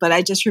bad. But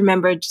I just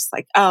remember just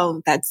like,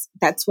 oh, that's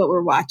what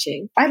we're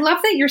watching. I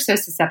love that you're so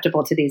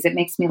susceptible to these. It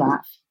makes me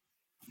laugh.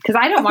 Because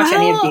I don't watch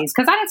any of these.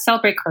 Because I don't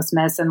celebrate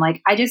Christmas, and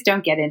like I just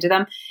don't get into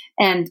them.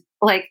 And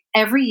like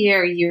every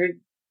year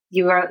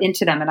you are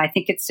into them, and I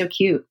think it's so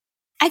cute.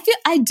 I'm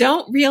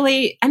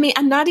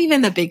not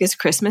even the biggest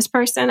Christmas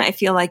person. I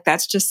feel like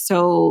that's just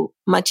so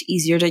much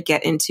easier to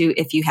get into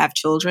if you have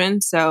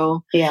children.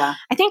 So yeah,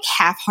 I think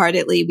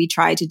half-heartedly we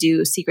tried to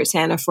do Secret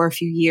Santa for a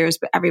few years,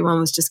 but everyone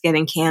was just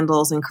getting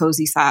candles and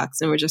cozy socks,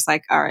 and we're just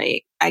like, all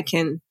right, I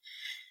can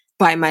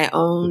buy my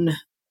own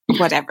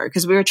whatever,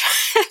 because we were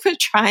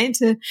trying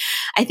to,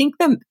 I think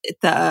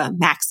the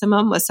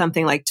maximum was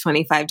something like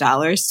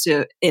 $25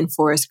 to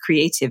enforce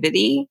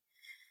creativity.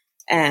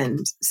 And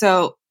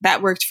so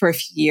that worked for a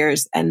few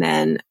years. And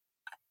then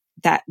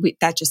that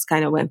just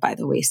kind of went by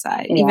the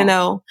wayside, even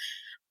though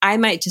I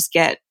might just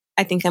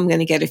I think I'm going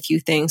to get a few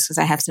things because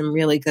I have some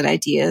really good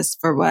ideas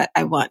for what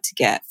I want to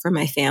get for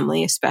my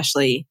family,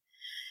 especially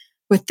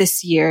with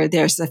this year.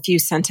 There's a few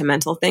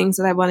sentimental things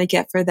that I want to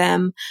get for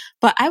them.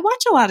 But I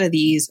watch a lot of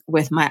these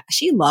with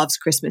she loves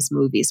Christmas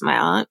movies, my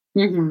aunt,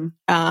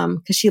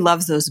 because she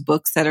loves those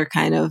books that are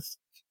kind of,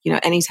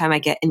 anytime I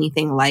get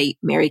anything light,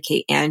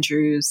 Mary-Kate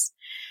Andrews,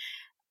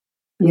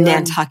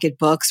 Nantucket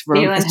books,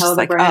 it's just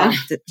like,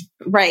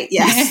 right,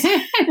 yes.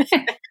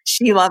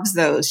 She loves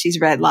those. She's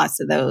read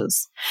lots of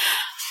those.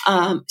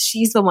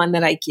 She's the one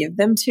that I give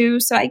them to.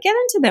 So I get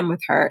into them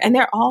with her, and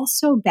they're all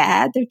so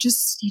bad. You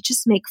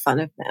just make fun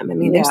of them. I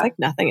mean, there's like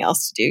nothing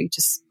else to do. You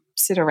just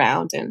sit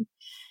around and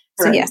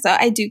so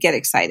I do get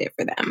excited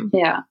for them.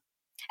 Yeah.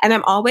 And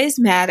I'm always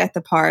mad at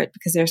the part,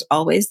 because there's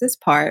always this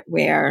part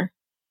where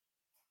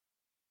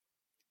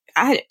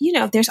there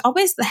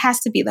has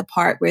to be the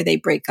part where they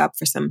break up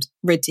for some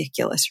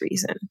ridiculous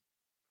reason.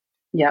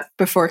 Yeah.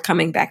 Before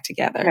coming back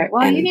together. Right.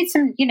 Well, you need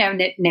some,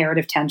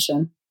 narrative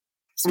tension.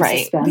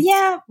 Right. But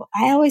yeah.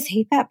 I always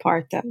hate that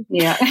part though.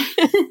 Yeah.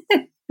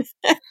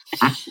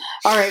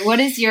 All right. What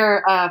is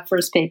your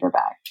first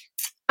paperback?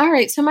 All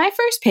right. So my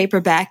first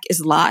paperback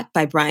is Lot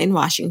by Brian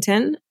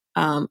Washington.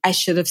 I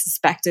should have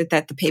suspected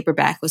that the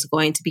paperback was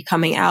going to be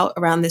coming out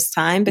around this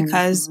time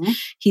because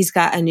he's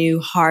got a new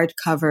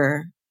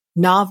hardcover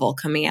novel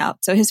coming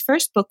out. So his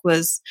first book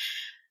was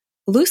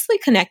loosely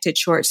connected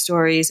short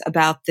stories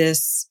about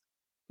this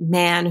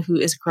man who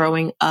is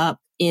growing up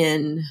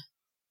in,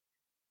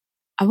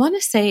 I want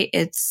to say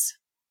it's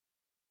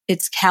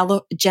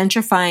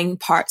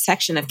gentrifying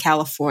section of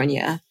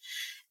California.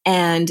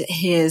 And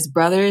his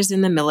brother's in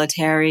the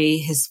military.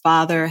 His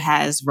father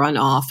has run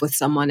off with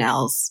someone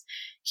else.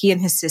 He and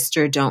his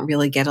sister don't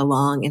really get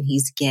along, and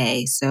he's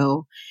gay.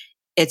 So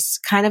it's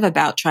kind of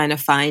about trying to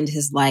find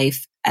his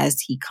life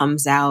as he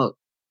comes out,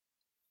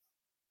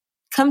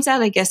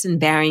 I guess, in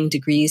varying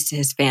degrees to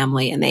his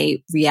family, and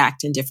they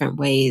react in different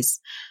ways.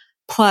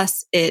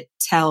 Plus, it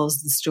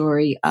tells the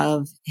story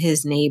of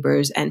his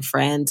neighbors and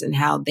friends and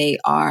how they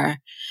are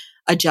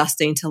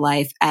adjusting to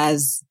life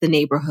as the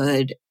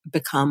neighborhood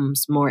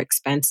becomes more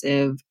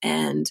expensive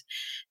and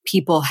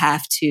people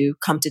have to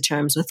come to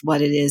terms with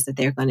what it is that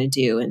they're going to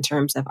do in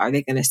terms of, are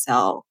they going to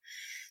sell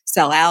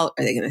out?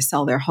 Are they going to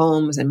sell their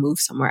homes and move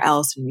somewhere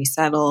else and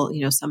resettle?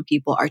 You know, some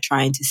people are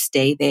trying to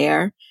stay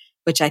there,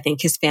 which I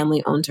think his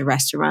family owns a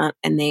restaurant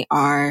and they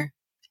are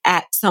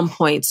at some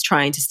points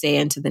trying to stay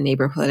into the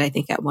neighborhood. I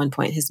think at one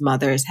point his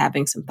mother is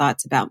having some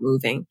thoughts about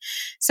moving.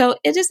 So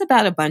it is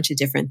about a bunch of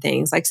different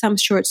things. Like some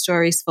short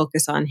stories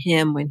focus on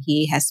him when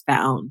he has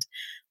found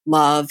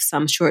love.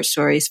 Some short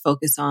stories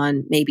focus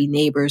on maybe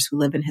neighbors who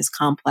live in his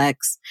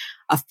complex,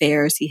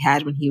 affairs he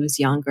had when he was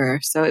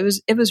younger. So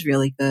it was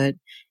really good.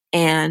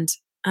 And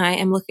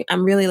I'm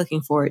really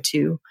looking forward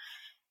to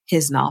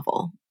his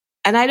novel.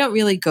 And I don't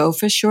really go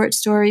for short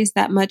stories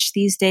that much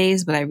these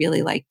days, but I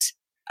really liked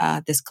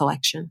this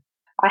collection.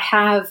 I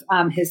have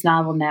his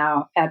novel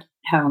now at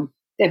home.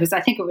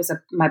 I think it was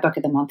my book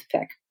of the month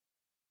pick,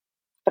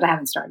 but I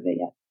haven't started it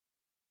yet.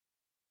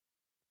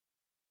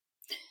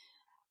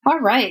 All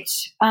right.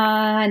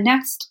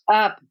 Next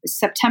up,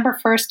 September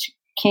 1st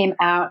came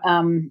out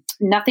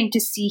Nothing to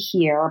See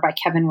Here by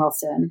Kevin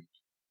Wilson,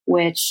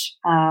 which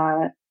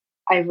I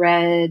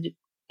read,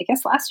 I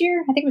guess, last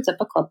year. I think it was a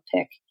book club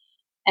pick.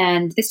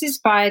 And this is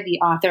by the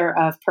author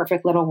of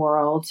Perfect Little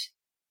World.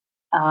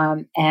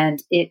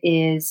 And it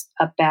is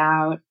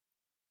about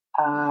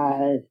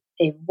a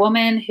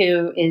woman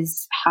who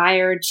is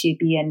hired to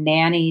be a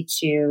nanny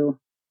to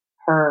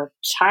her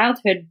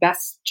childhood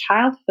best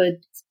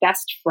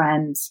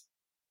friend's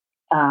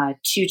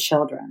two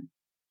children,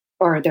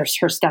 or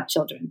her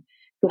stepchildren,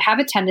 who have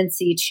a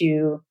tendency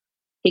to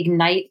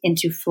ignite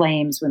into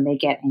flames when they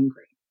get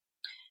angry.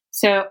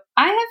 So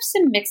I have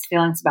some mixed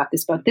feelings about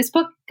this book. This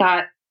book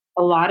got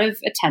a lot of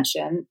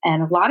attention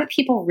and a lot of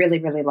people really,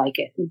 really like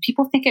it. And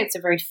people think it's a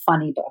very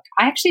funny book.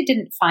 I actually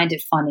didn't find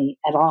it funny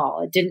at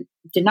all. It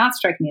did not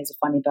strike me as a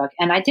funny book.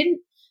 And I think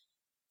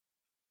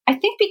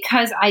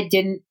because I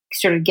didn't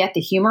sort of get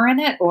the humor in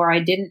it, or I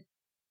didn't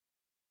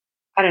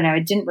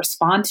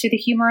respond to the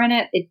humor in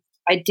it.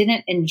 I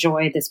didn't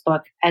enjoy this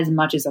book as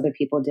much as other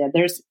people did.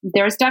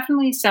 There's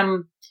definitely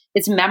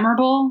it's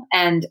memorable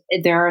and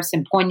there are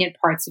some poignant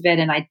parts of it.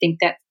 And I think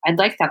that I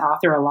like that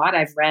author a lot.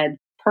 I've read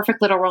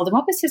Perfect Little World. And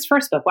what was his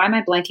first book? Why am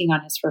I blanking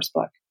on his first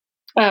book?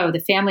 Oh, The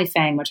Family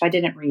Fang, which I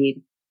didn't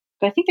read.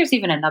 But I think there's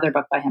even another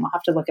book by him. I'll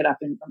have to look it up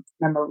and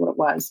remember what it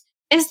was.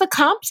 Is the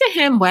comp to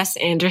him Wes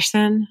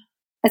Anderson?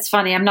 It's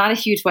funny. I'm not a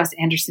huge Wes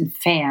Anderson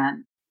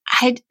fan.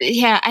 I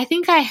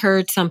think I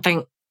heard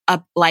something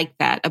up like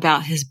that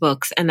about his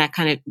books and that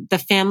kind of The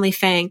Family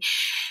Fang.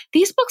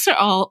 These books are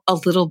all a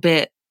little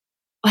bit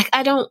like,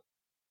 I don't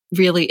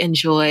really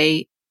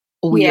enjoy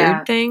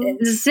weird things.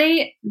 This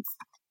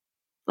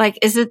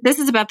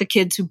is about the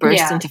kids who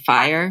burst into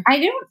fire. I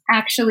don't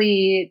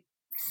actually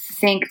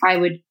think I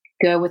would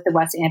go with the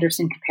Wes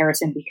Anderson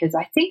comparison because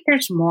I think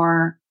there's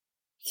more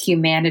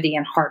humanity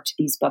and heart to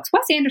these books.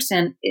 Wes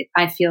Anderson,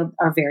 I feel,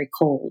 are very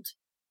cold.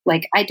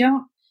 Like, I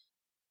don't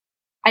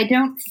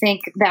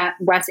think that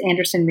Wes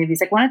Anderson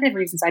movies, like one of the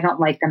reasons I don't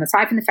like them,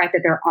 aside from the fact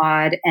that they're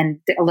odd and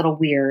a little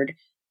weird,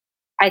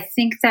 I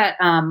think that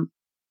I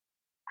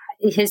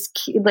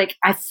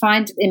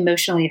find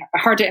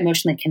hard to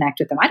emotionally connect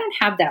with them. I don't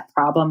have that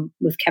problem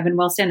with Kevin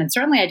Wilson, and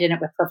certainly I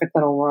didn't with Perfect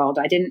Little World.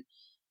 I didn't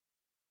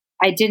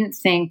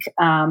think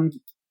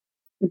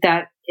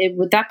that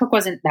book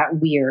wasn't that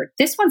weird.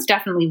 This one's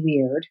definitely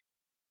weird,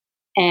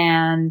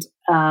 and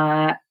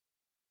but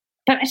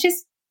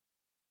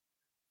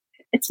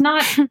it's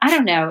not. I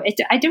don't know.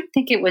 I don't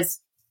think it was.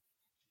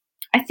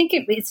 I think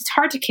it's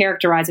hard to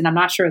characterize, and I'm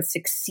not sure it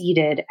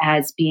succeeded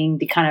as being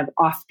the kind of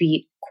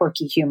offbeat,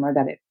 quirky humor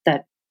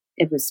that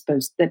it was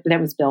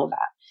billed at.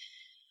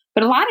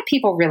 But a lot of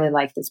people really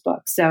like this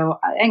book, so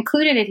I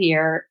included it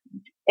here.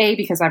 A,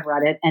 because I've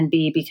read it, and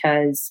B,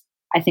 because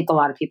I think a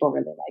lot of people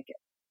really like it.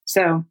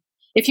 So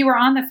if you were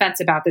on the fence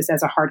about this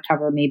as a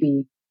hardcover,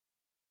 maybe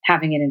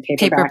having it in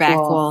paperback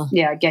will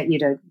get you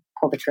to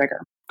pull the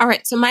trigger. All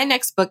right. So my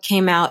next book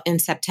came out in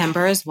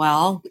September as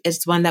well.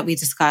 It's one that we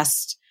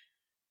discussed.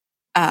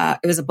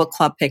 It was a book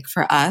club pick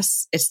for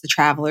us. It's The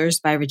Travelers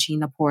by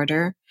Regina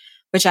Porter.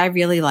 which I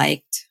really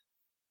liked.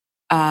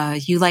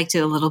 You liked it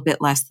a little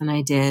bit less than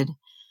I did,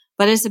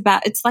 but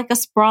it's like a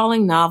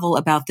sprawling novel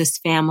about this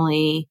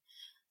family.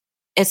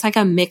 It's like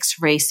a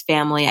mixed race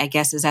family, I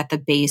guess, is at the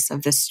base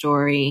of the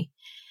story.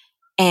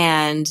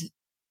 And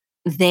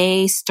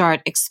they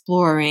start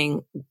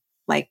exploring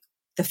like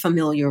the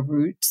familiar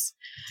roots.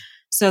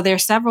 So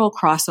there's several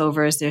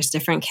crossovers, there's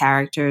different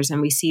characters,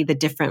 and we see the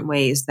different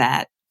ways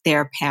that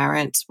their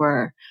parents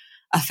were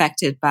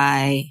affected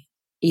by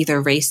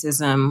either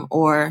racism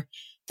or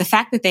the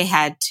fact that they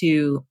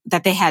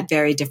had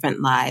very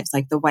different lives.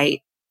 Like the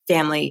white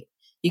family,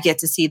 you get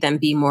to see them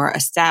be more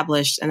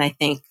established. And I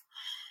think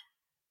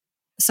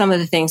some of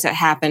the things that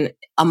happen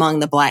among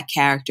the Black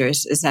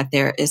characters is that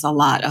there is a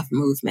lot of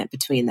movement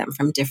between them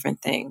from different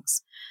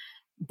things.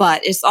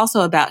 But it's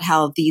also about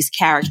how these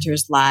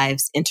characters'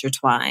 lives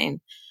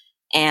intertwine.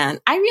 And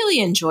I really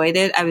enjoyed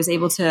it. I was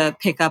able to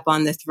pick up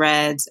on the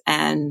threads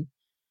and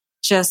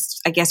just,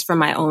 I guess, from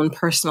my own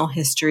personal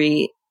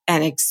history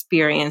and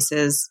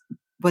experiences,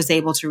 was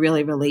able to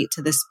really relate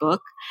to this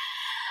book.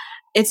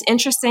 It's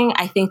interesting.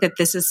 I think that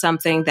this is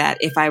something that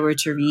if I were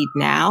to read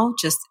now,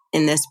 just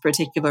in this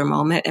particular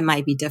moment, it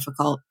might be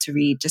difficult to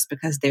read just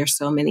because there's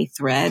so many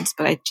threads,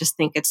 but I just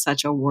think it's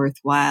such a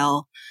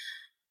worthwhile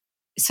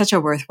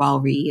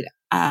read.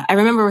 I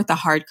remember with the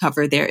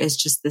hardcover, there is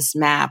just this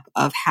map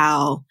of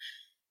how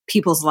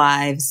people's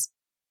lives,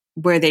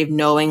 where they've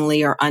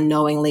knowingly or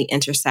unknowingly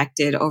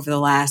intersected over the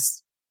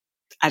last,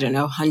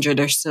 100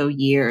 or so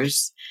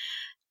years,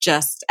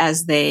 just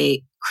as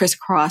they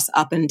crisscross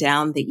up and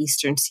down the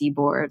Eastern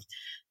Seaboard.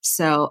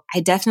 So I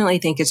definitely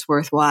think it's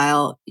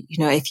worthwhile,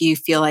 if you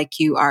feel like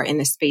you are in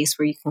a space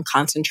where you can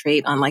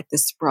concentrate on like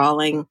this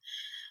sprawling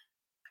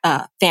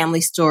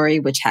family story,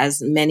 which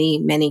has many,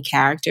 many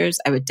characters,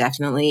 I would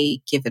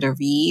definitely give it a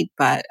read.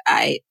 But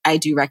I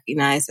do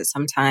recognize that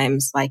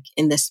sometimes, like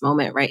in this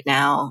moment right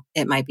now,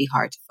 it might be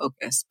hard to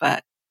focus,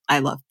 but I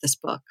love this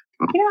book.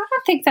 I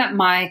don't think that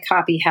my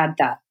copy had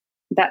that.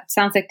 That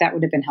sounds like that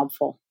would have been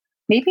helpful.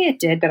 Maybe it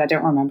did, but I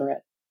don't remember it.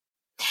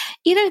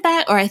 Either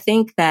that, or I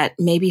think that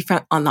maybe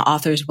on the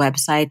author's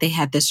website, they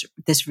had this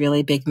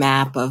really big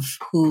map of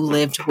who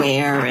lived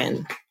where.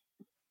 And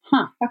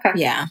okay.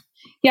 Yeah.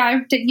 Yeah,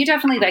 you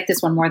definitely like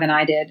this one more than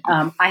I did.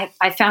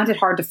 I found it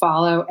hard to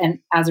follow, and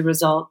as a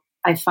result,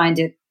 I find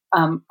it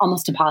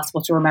almost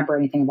impossible to remember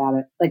anything about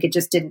it. Like it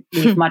just didn't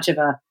leave much of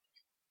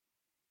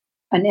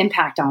an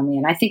impact on me.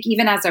 And I think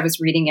even as I was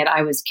reading it,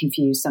 I was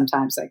confused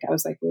sometimes. Like I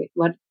was like, wait,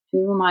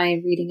 who am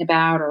I reading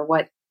about, or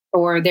what?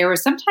 Or there were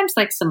sometimes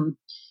like some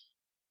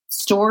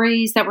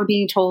stories that were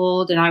being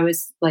told, and I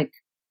was like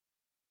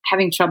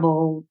having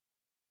trouble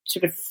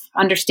sort of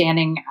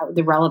understanding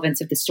the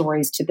relevance of the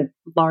stories to the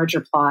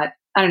larger plot.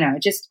 I don't know.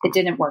 It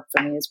didn't work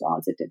for me as well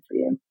as it did for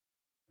you.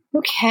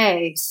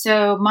 Okay.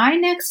 So my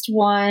next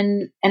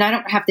one, and I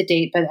don't have the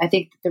date, but I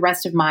think the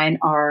rest of mine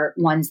are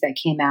ones that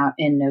came out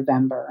in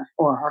November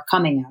or are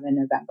coming out in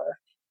November.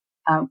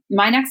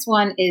 My next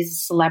one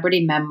is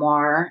celebrity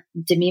memoir,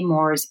 Demi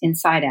Moore's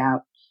Inside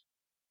Out.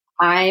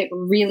 I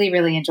really,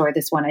 really enjoyed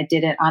this one. I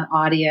did it on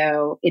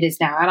audio. It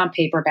is now out on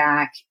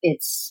paperback.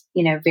 It's,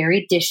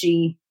 very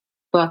dishy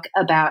book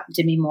about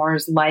Demi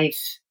Moore's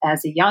life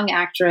as a young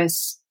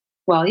actress.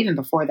 Well, even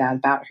before that,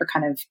 about her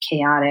kind of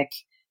chaotic,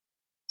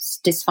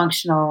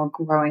 dysfunctional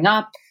growing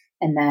up,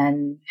 and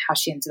then how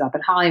she ended up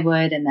in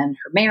Hollywood, and then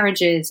her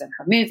marriages and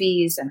her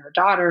movies and her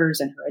daughters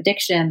and her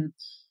addiction.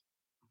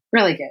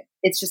 Really good.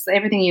 It's just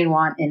everything you'd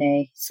want in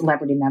a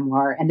celebrity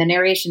memoir. And the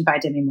narration by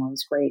Demi Moore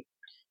is great.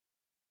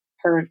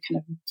 Her kind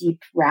of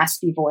deep,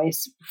 raspy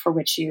voice for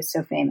which she is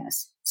so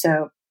famous.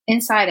 So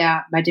Inside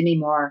Out by Demi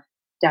Moore,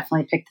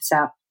 definitely pick this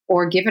up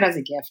or give it as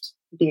a gift.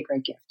 It'd be a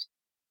great gift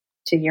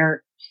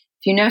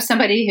if you know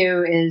somebody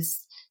who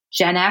is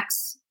Gen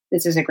X,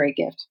 this is a great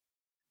gift.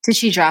 Did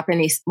she drop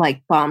any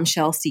like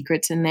bombshell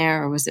secrets in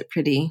there, or was it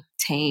pretty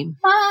tame?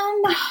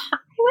 I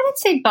wouldn't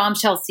say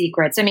bombshell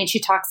secrets. I mean, she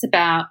talks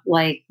about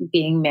like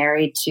being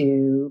married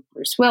to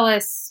Bruce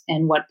Willis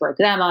and what broke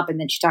them up. And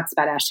then she talks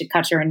about Ashton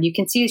Kutcher, and you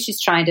can see she's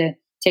trying to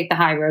take the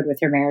high road with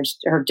her marriage,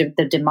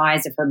 the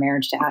demise of her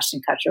marriage to Ashton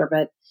Kutcher.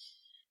 But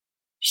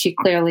she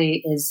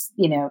clearly is,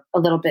 a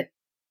little bit,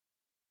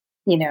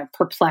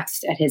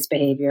 perplexed at his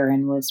behavior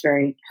and was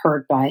very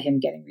hurt by him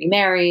getting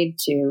remarried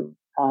to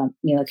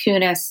Mila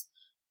Kunis.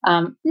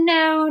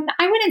 No,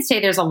 I wouldn't say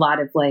there's a lot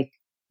of like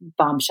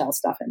bombshell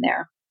stuff in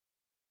there.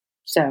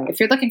 So if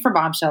you're looking for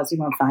bombshells, you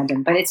won't find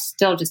them, but it's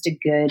still just a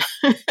good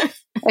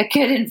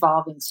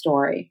involving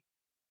story.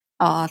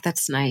 Oh,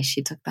 that's nice.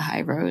 She took the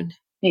high road.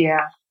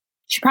 Yeah.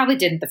 She probably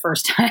didn't the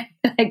first time.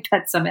 Like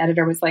that some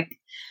editor was like,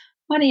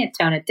 why don't you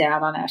tone it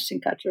down on Ashton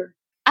Kutcher?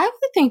 I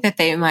would think that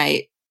they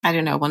might, I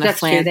don't know, want to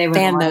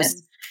fan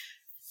those.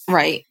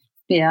 Right.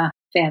 Yeah.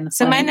 Fan the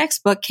So my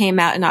next book came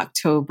out in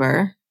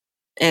October.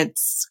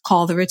 It's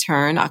called The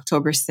Return,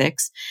 October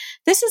 6th.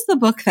 This is the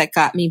book that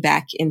got me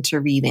back into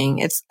reading.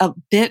 It's a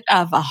bit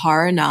of a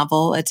horror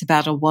novel. It's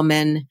about a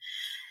woman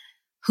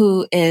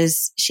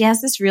she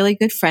has this really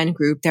good friend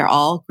group. They're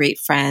all great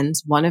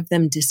friends. One of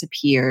them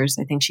disappears.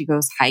 I think she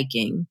goes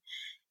hiking.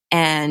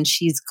 and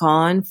she's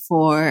gone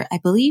for, I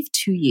believe,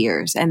 2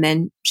 years. And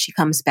then she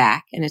comes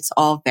back, and it's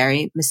all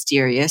very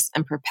mysterious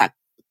and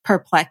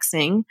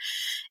perplexing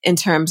in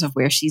terms of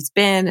where she's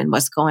been and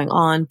what's going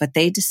on. But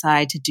they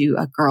decide to do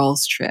a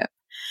girls' trip,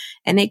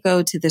 and they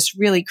go to this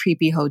really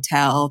creepy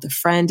hotel. The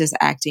friend is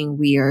acting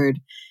weird,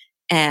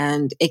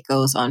 and it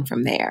goes on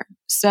from there.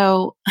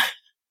 So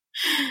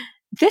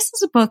this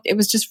is a book, it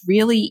was just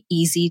really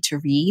easy to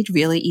read,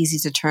 really easy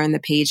to turn the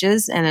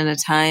pages. And in a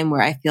time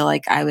where I feel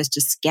like I was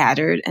just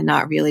scattered and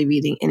not really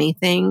reading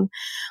anything,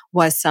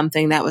 was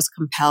something that was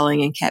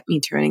compelling and kept me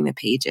turning the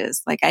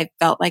pages. Like I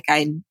felt like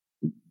I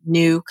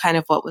knew kind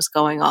of what was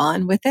going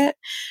on with it,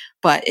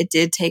 but it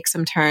did take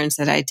some turns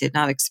that I did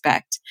not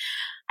expect.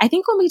 I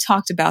think when we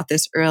talked about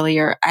this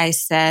earlier, I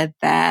said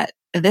that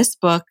this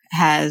book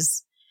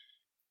has,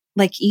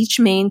 like, each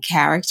main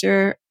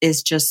character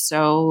is just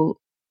so,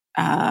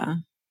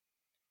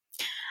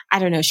 I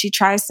don't know. She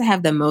tries to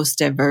have the most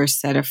diverse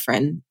set of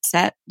friendships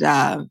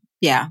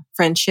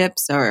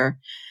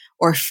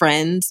or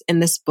friends in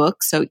this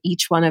book. So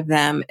each one of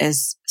them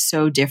is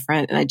so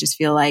different, and I just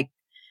feel like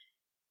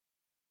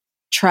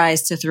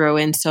tries to throw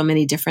in so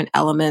many different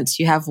elements.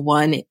 You have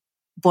one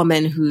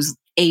woman who's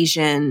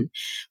Asian,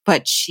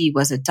 but she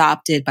was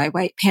adopted by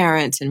white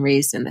parents and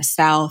raised in the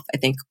South. I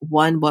think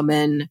one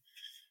woman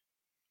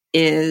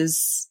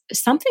is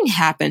something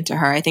happened to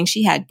her. I think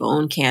she had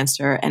bone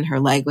cancer and her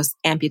leg was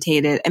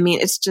amputated. I mean,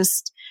 it's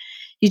just,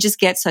 you just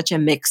get such a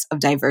mix of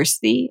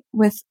diversity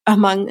with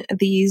among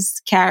these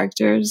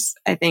characters.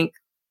 I think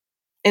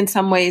in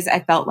some ways I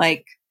felt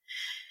like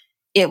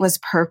it was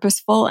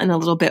purposeful and a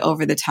little bit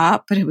over the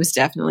top, but it was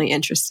definitely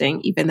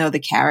interesting, even though the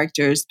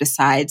characters,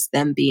 besides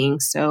them being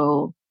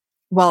so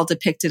well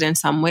depicted in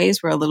some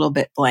ways, were a little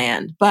bit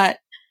bland. But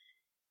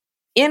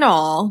in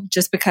all,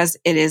 just because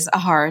it is a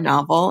horror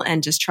novel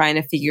and just trying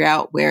to figure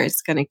out where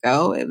it's going to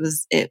go, it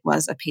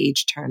was a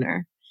page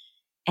turner.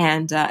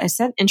 And it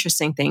said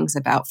interesting things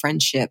about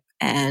friendship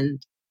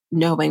and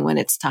knowing when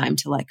it's time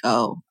to let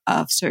go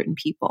of certain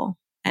people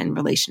and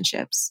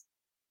relationships.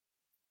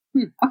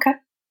 Okay.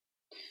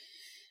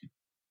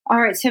 All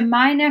right. So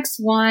my next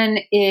one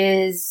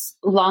is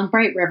Long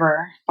Bright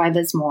River by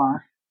Liz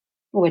Moore,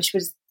 which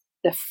was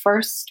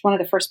one of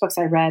the first books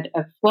I read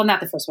not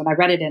the first one. I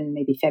read it in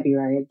maybe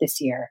February of this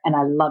year, and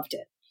I loved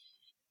it.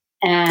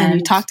 And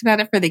you talked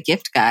about it for the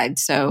gift guide.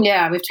 So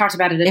yeah, we've talked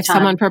about it a ton. If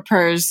someone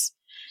prefers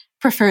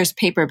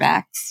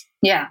paperbacks.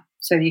 Yeah.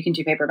 So you can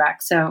do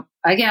paperback. So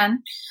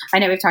again, I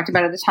know we've talked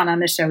about it a ton on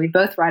this show. We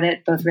both read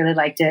it, both really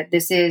liked it.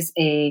 This is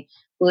a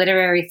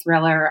literary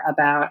thriller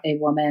about a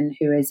woman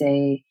who is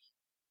a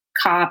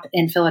cop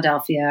in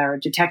Philadelphia, or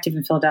detective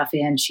in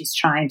Philadelphia, and she's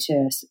trying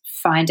to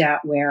find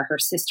out where her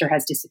sister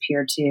has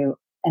disappeared to,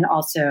 and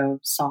also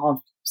solve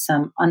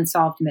some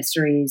unsolved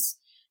murders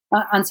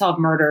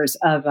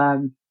of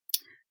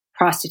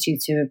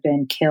prostitutes who have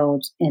been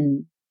killed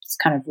in this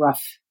kind of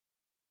rough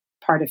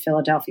part of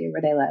Philadelphia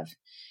where they live.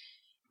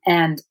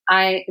 And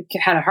I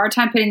had a hard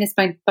time putting this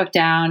book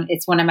down.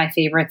 It's one of my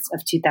favorites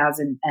of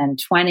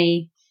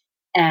 2020,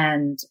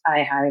 and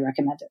I highly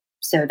recommend it.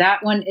 So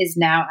that one is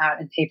now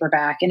out in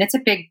paperback, and it's a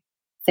big,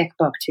 thick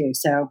book too.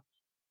 So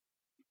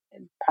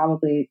it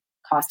probably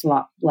cost a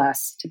lot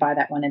less to buy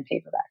that one in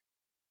paperback.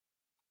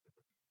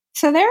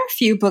 So there are a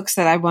few books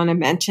that I want to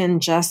mention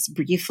just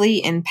briefly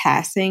in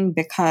passing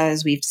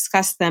because we've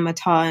discussed them a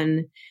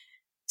ton.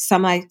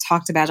 Some I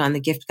talked about on the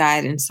gift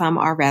guide, and some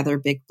are rather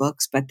big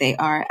books, but they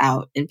are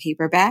out in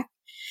paperback.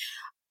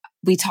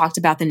 We talked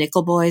about The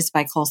Nickel Boys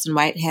by Colson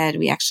Whitehead.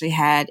 We actually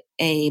had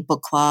a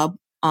book club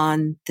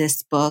on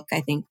this book, I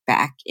think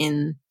back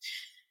in,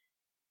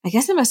 I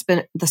guess it must have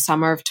been the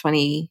summer of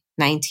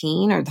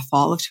 2019 or the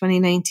fall of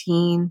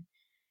 2019.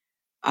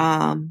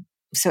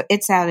 So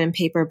it's out in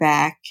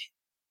paperback.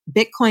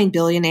 Bitcoin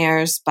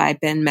Billionaires by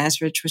Ben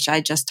Mesrich, which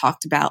I just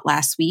talked about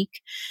last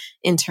week,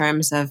 in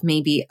terms of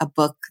maybe a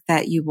book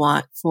that you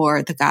want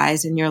for the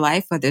guys in your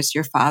life, whether it's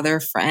your father,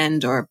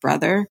 friend, or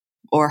brother,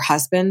 or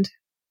husband,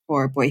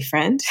 or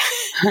boyfriend.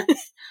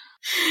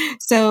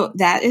 So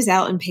that is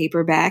out in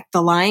paperback.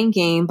 The Lying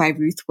Game by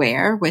Ruth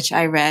Ware, which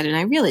I read, and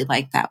I really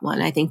liked that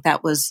one. I think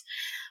that was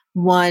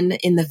one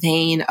in the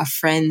vein of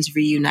friends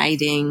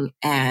reuniting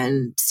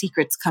and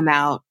secrets come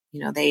out.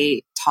 You know,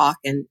 they talk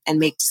and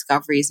make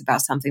discoveries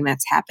about something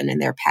that's happened in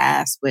their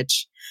past,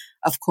 which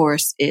of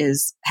course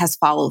has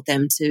followed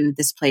them to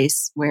this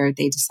place where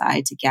they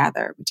decide to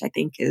gather, which I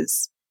think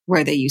is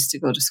where they used to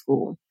go to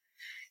school.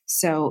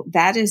 So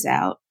that is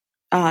out.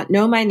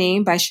 Know My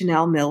Name by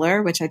Chanel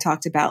Miller, which I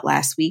talked about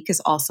last week, is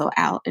also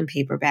out in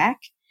paperback.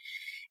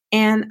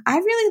 And I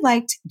really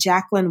liked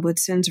Jacqueline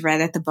Woodson's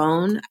Red at the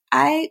Bone.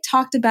 I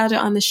talked about it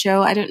on the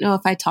show. I don't know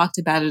if I talked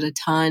about it a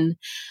ton,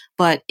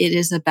 but it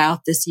is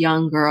about this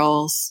young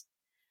girl's.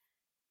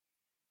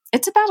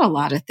 It's about a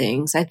lot of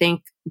things. I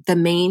think the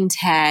main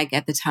tag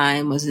at the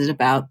time was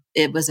about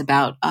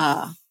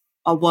a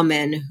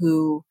woman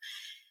who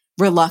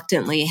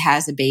reluctantly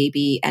has a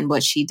baby and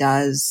what she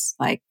does,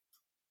 like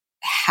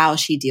how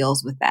she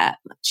deals with that.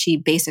 She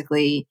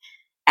basically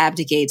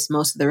abdicates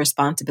most of the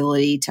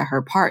responsibility to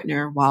her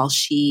partner while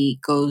she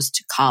goes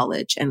to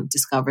college and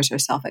discovers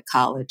herself at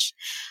college.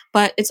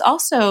 But it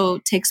also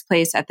takes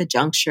place at the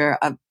juncture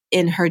of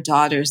in her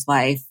daughter's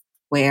life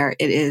where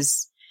it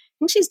is, I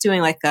think she's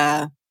doing like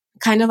a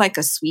kind of like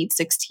a sweet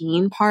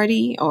 16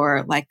 party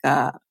or like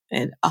a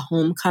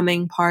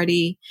homecoming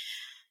party,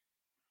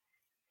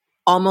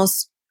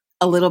 almost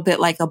a little bit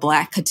like a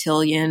Black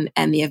cotillion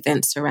and the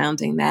events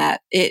surrounding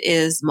that. It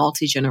is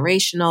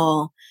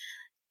multi-generational.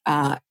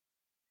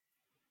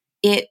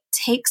 It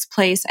takes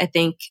place, I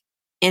think,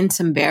 in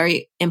some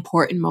very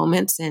important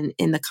moments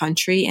in the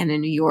country and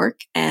in New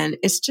York. And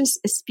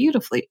it's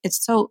beautifully,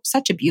 it's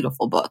such a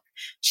beautiful book.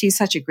 She's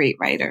such a great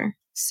writer.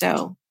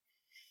 So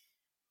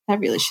that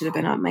really should have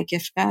been on my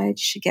gift guide.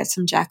 You should get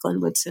some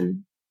Jacqueline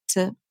Woodson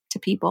to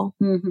people.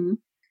 Mm-hmm.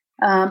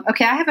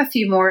 Okay, I have a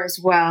few more as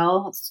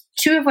well,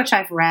 2 of which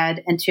I've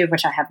read and 2 of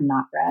which I have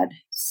not read.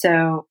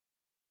 So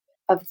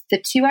of the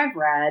 2 I've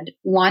read,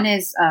 one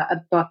is a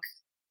book.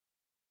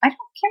 I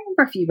can't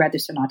remember if you read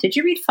this or not. Did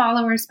you read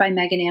Followers by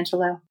Megan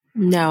Angelo?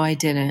 No, I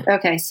didn't.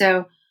 Okay,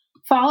 so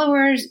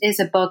Followers is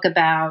a book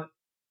about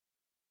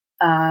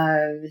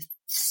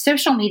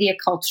social media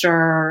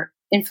culture,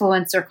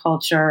 influencer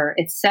culture.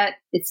 It's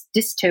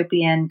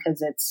dystopian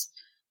because it's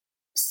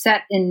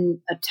set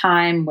in a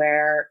time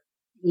where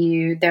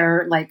there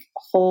are like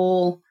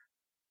whole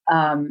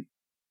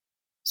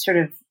sort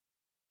of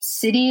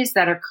cities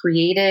that are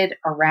created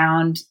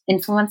around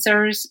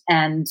influencers,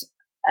 and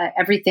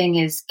everything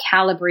is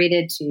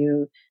calibrated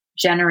to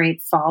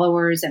generate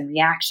followers and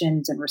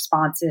reactions and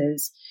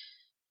responses.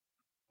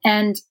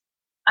 And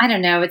I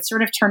don't know, it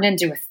sort of turned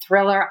into a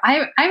thriller.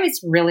 I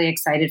was really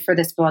excited for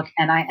this book,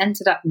 and I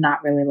ended up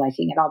not really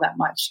liking it all that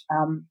much.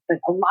 But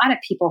a lot of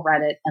people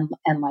read it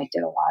and liked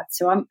it a lot.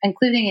 So I'm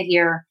including it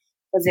here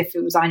as if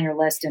it was on your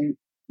list and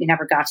you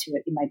never got to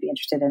it, you might be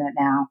interested in it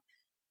now.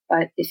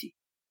 But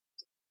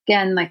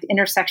again, like the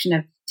intersection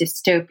of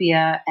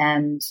dystopia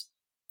and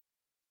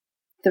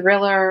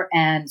thriller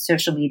and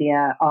social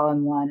media all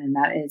in one, and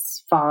that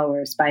is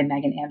Followers by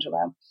Megan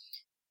Angelo.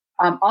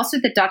 Also,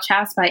 The Dutch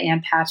House by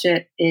Ann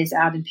Patchett is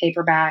out in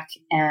paperback,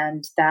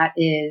 and that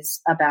is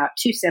about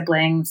 2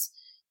 siblings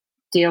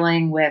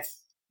dealing with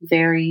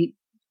very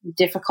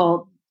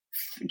difficult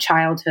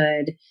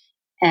childhood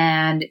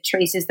and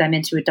traces them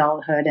into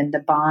adulthood and the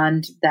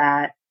bond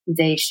that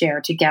they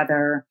share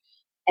together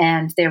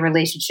and their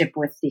relationship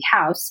with the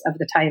house of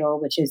the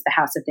title, which is the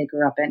house that they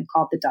grew up in,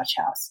 called the Dutch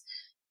House,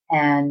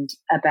 and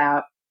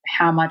about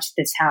how much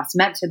this house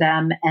meant to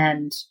them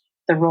and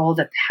the role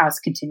that the house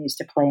continues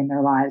to play in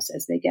their lives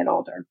as they get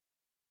older.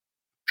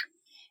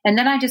 And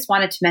then I just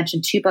wanted to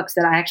mention 2 books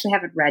that I actually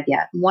haven't read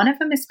yet. One of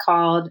them is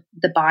called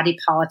The Body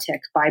Politic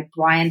by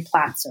Brian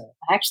Platzer.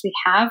 I actually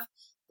have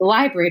the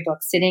library book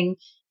sitting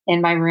in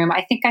my room.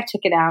 I think I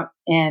took it out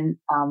in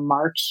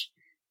March,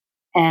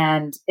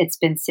 and it's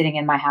been sitting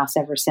in my house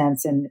ever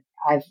since. And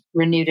I've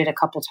renewed it a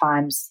couple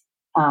times,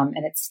 and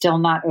it's still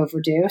not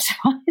overdue. So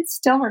it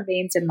still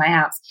remains in my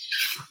house.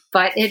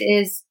 But it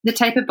is the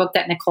type of book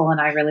that Nicole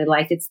and I really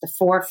like. It's the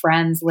 4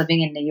 friends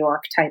living in New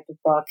York type of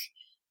book.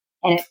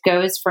 And it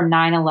goes from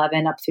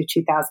 9/11 up through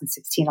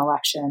 2016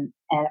 election.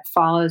 And it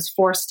follows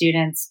 4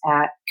 students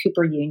at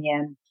Cooper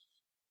Union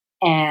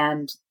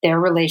and their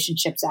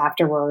relationships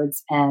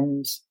afterwards,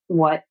 and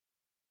what,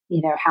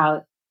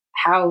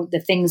 how the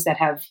things that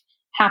have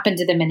happened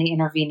to them in the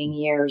intervening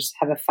years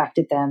have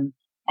affected them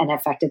and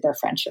affected their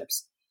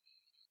friendships.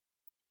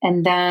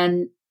 And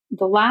then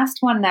the last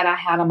one that I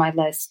had on my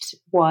list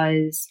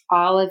was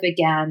Olive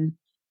Again,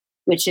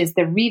 which is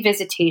the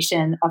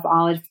revisitation of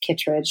Olive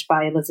Kittredge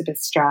by Elizabeth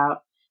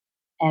Strout.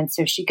 And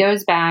so she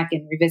goes back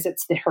and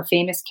revisits her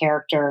famous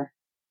character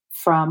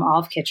from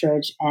Olive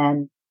Kittredge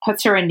and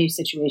puts her in new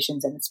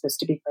situations, and it's supposed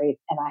to be great.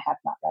 And I have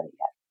not read it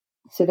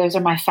yet. So those are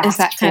my fast Is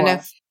that 4. kind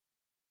of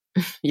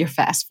your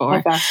fast 4?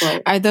 My fast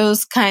 4. Are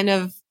those kind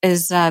of,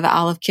 is the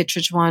Olive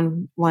Kittredge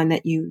one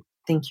that you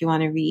think you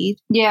want to read?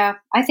 Yeah,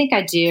 I think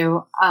I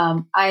do.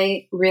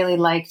 I really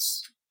liked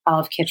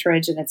Olive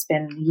Kittredge, and it's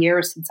been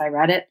years since I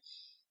read it.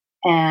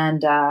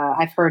 And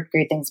I've heard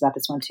great things about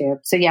this one too.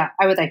 So yeah,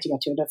 I would like to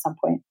get to it at some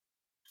point.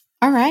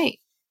 All right.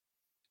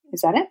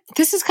 Is that it?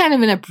 This is kind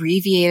of an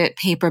abbreviated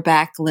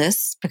paperback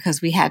list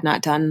because we had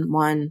not done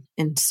one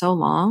in so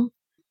long.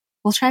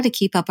 We'll try to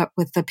keep up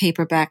with the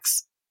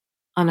paperbacks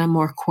on a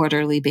more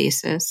quarterly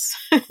basis.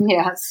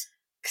 Yes.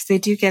 Because they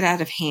do get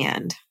out of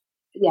hand.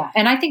 Yeah.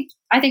 And I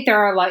think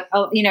there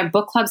are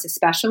book clubs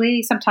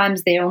especially,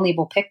 sometimes they only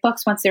will pick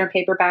books once they're in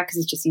paperback because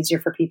it's just easier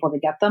for people to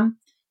get them.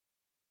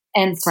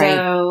 And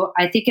so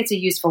I think it's a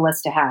useful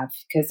list to have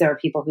because there are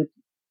people who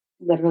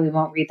literally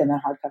won't read them in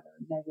hardcover.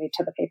 They wait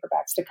till the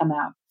paperbacks to come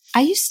out.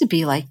 I used to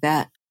be like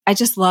that. I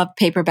just loved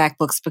paperback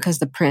books because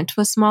the print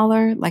was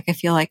smaller. Like I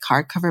feel like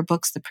hardcover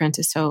books, the print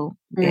is so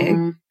big.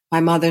 Mm-hmm.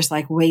 My mother's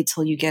like, wait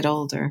till you get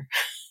older.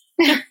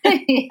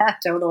 Yeah,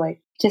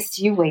 totally. Just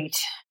you wait.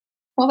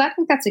 Well, I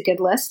think that's a good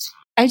list.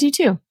 I do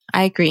too.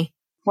 I agree.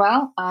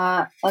 Well,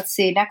 let's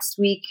see. Next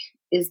week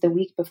is the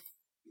week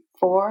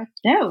before.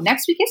 No,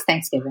 next week is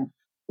Thanksgiving.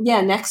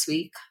 Yeah, next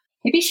week.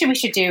 Maybe we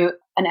should do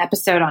an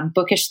episode on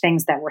bookish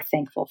things that we're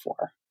thankful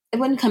for. It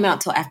wouldn't come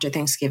out till after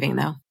Thanksgiving,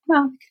 though.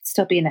 Well, we could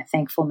still be in a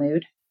thankful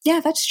mood. Yeah,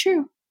 that's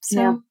true. So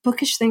Yeah.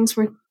 bookish things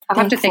we're I'll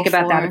have to think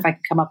about that for. if I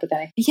can come up with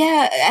any.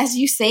 Yeah, as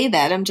you say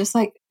that, I'm just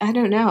like, I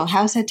don't know.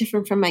 How's that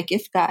different from my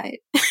gift guide?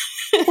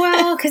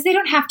 Well, because they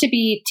don't have to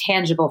be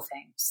tangible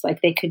things.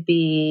 Like they could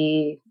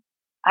be,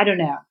 I don't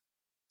know,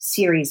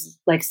 series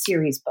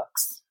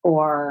books,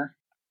 or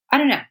I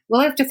don't know. We'll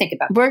have to think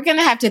about that. We're going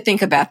to have to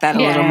think about that a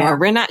little more.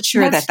 We're not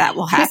sure that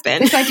will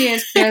happen. This idea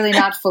is clearly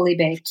not fully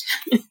baked.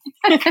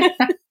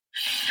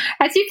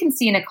 As you can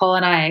see, Nicole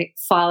and I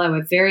follow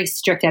a very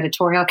strict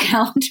editorial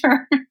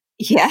calendar.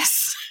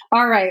 Yes.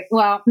 All right.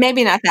 Well,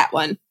 maybe not that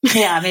one.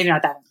 Yeah, maybe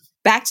not that one.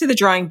 Back to the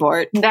drawing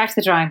board. Back to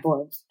the drawing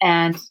board.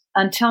 And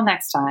until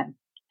next time,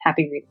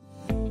 happy reading.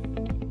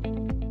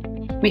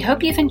 We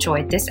hope you've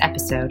enjoyed this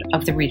episode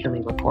of The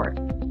Readerly Report.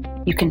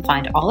 You can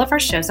find all of our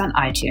shows on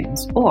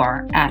iTunes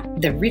or at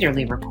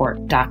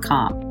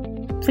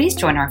thereaderlyreport.com. Please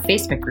join our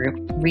Facebook group,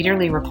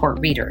 Readerly Report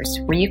Readers,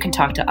 where you can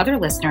talk to other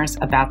listeners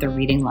about their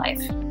reading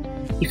life.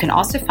 You can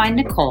also find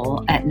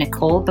Nicole at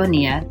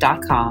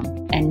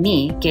NicoleBonilla.com and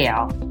me,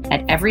 Gail,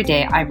 at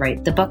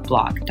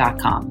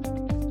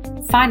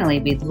everydayIwritethebookblog.com. Finally,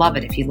 we'd love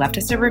it if you left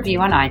us a review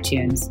on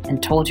iTunes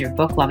and told your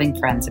book-loving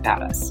friends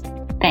about us.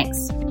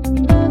 Thanks.